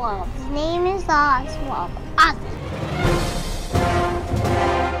 Oswald. His name is Oswald. Oswald.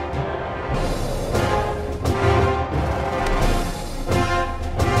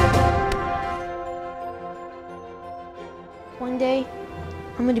 One day,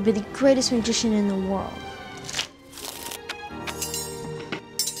 I'm going to be the greatest magician in the world.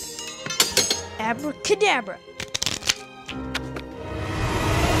 Abracadabra.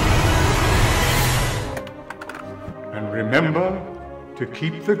 And remember to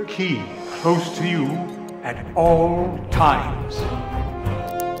keep the key close to you at all times.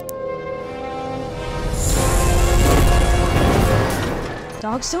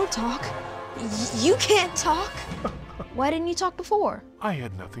 Dogs don't talk. You can't talk. Why didn't you talk before? I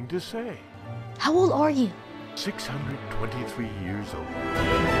had nothing to say. How old are you? 623 years old.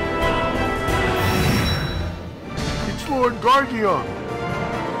 It's Lord Guardian.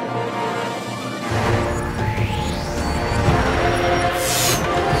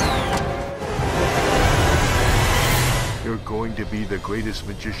 You're going to be the greatest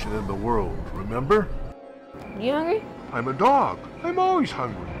magician in the world, remember? You hungry? I'm a dog. I'm always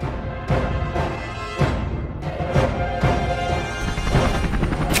hungry.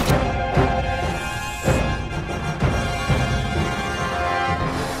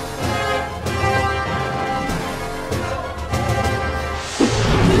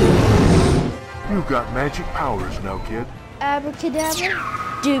 You've got magic powers now, kid. Abracadabra.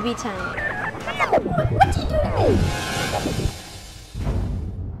 doobie time. What you doing?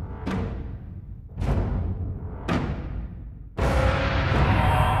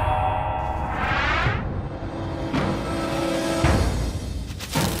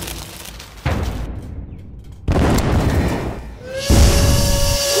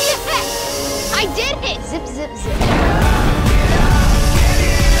 I did it! Zip, zip, zip.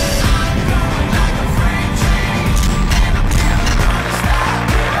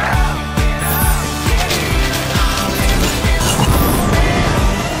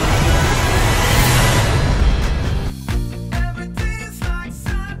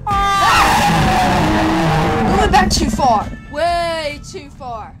 We went back too far. Way too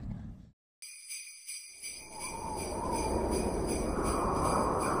far.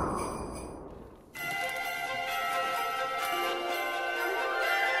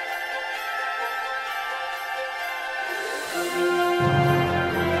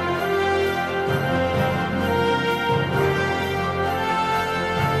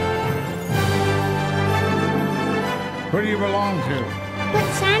 Where do you belong to? But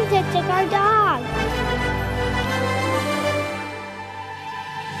Santa took our dog.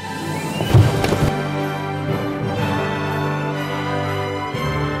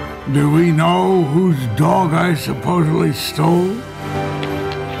 Do we know whose dog I supposedly stole?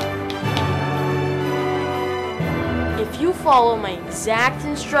 If you follow my exact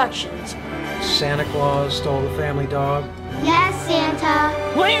instructions, Santa Claus stole the family dog? Yes, Santa.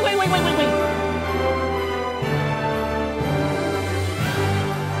 Wait.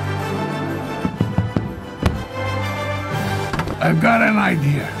 I've got an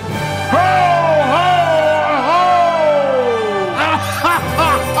idea.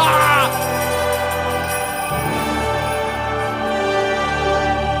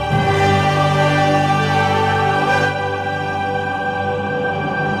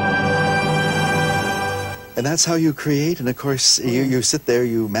 And that's how you create, and of course, you sit there,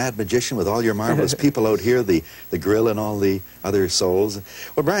 you mad magician, with all your marvelous people out here, the grill and all the other souls.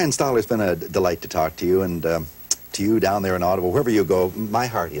 Well, Bryan Stoller, it's been a delight to talk to you, and to you down there in Ottawa, wherever you go, my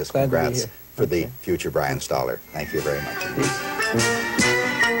heartiest congrats for the future Bryan Stoller. Thank you very much indeed.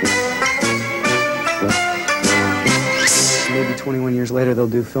 Maybe 21 years later they'll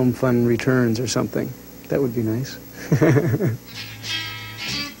do Film Fun Returns or something. That would be nice.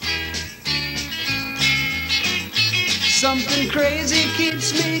 Something crazy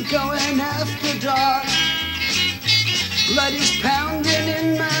keeps me going after dark. Blood is pounding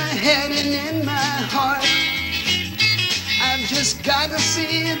in my head and in my heart. I've just gotta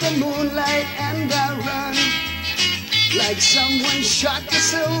see the moonlight and I run like someone shot the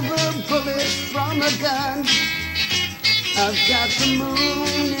silver bullet from a gun. I've got the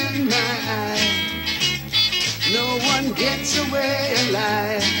moon in my eye. No one gets away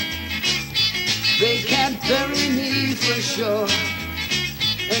alive. They can't bury me for sure,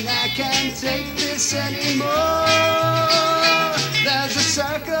 and I can't take this anymore. There's a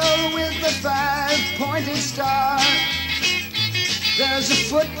circle with a 5-pointed star. There's a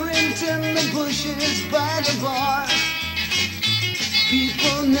footprint in the bushes by the bar.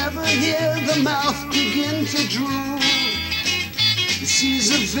 People never hear the mouth begin to drool. He sees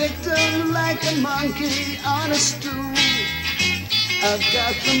a victim like a monkey on a stool. I've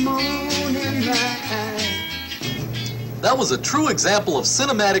got the moon in my eye. That was a true example of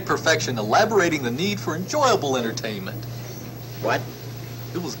cinematic perfection, elaborating the need for enjoyable entertainment. What?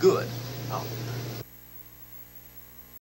 It was good. Oh.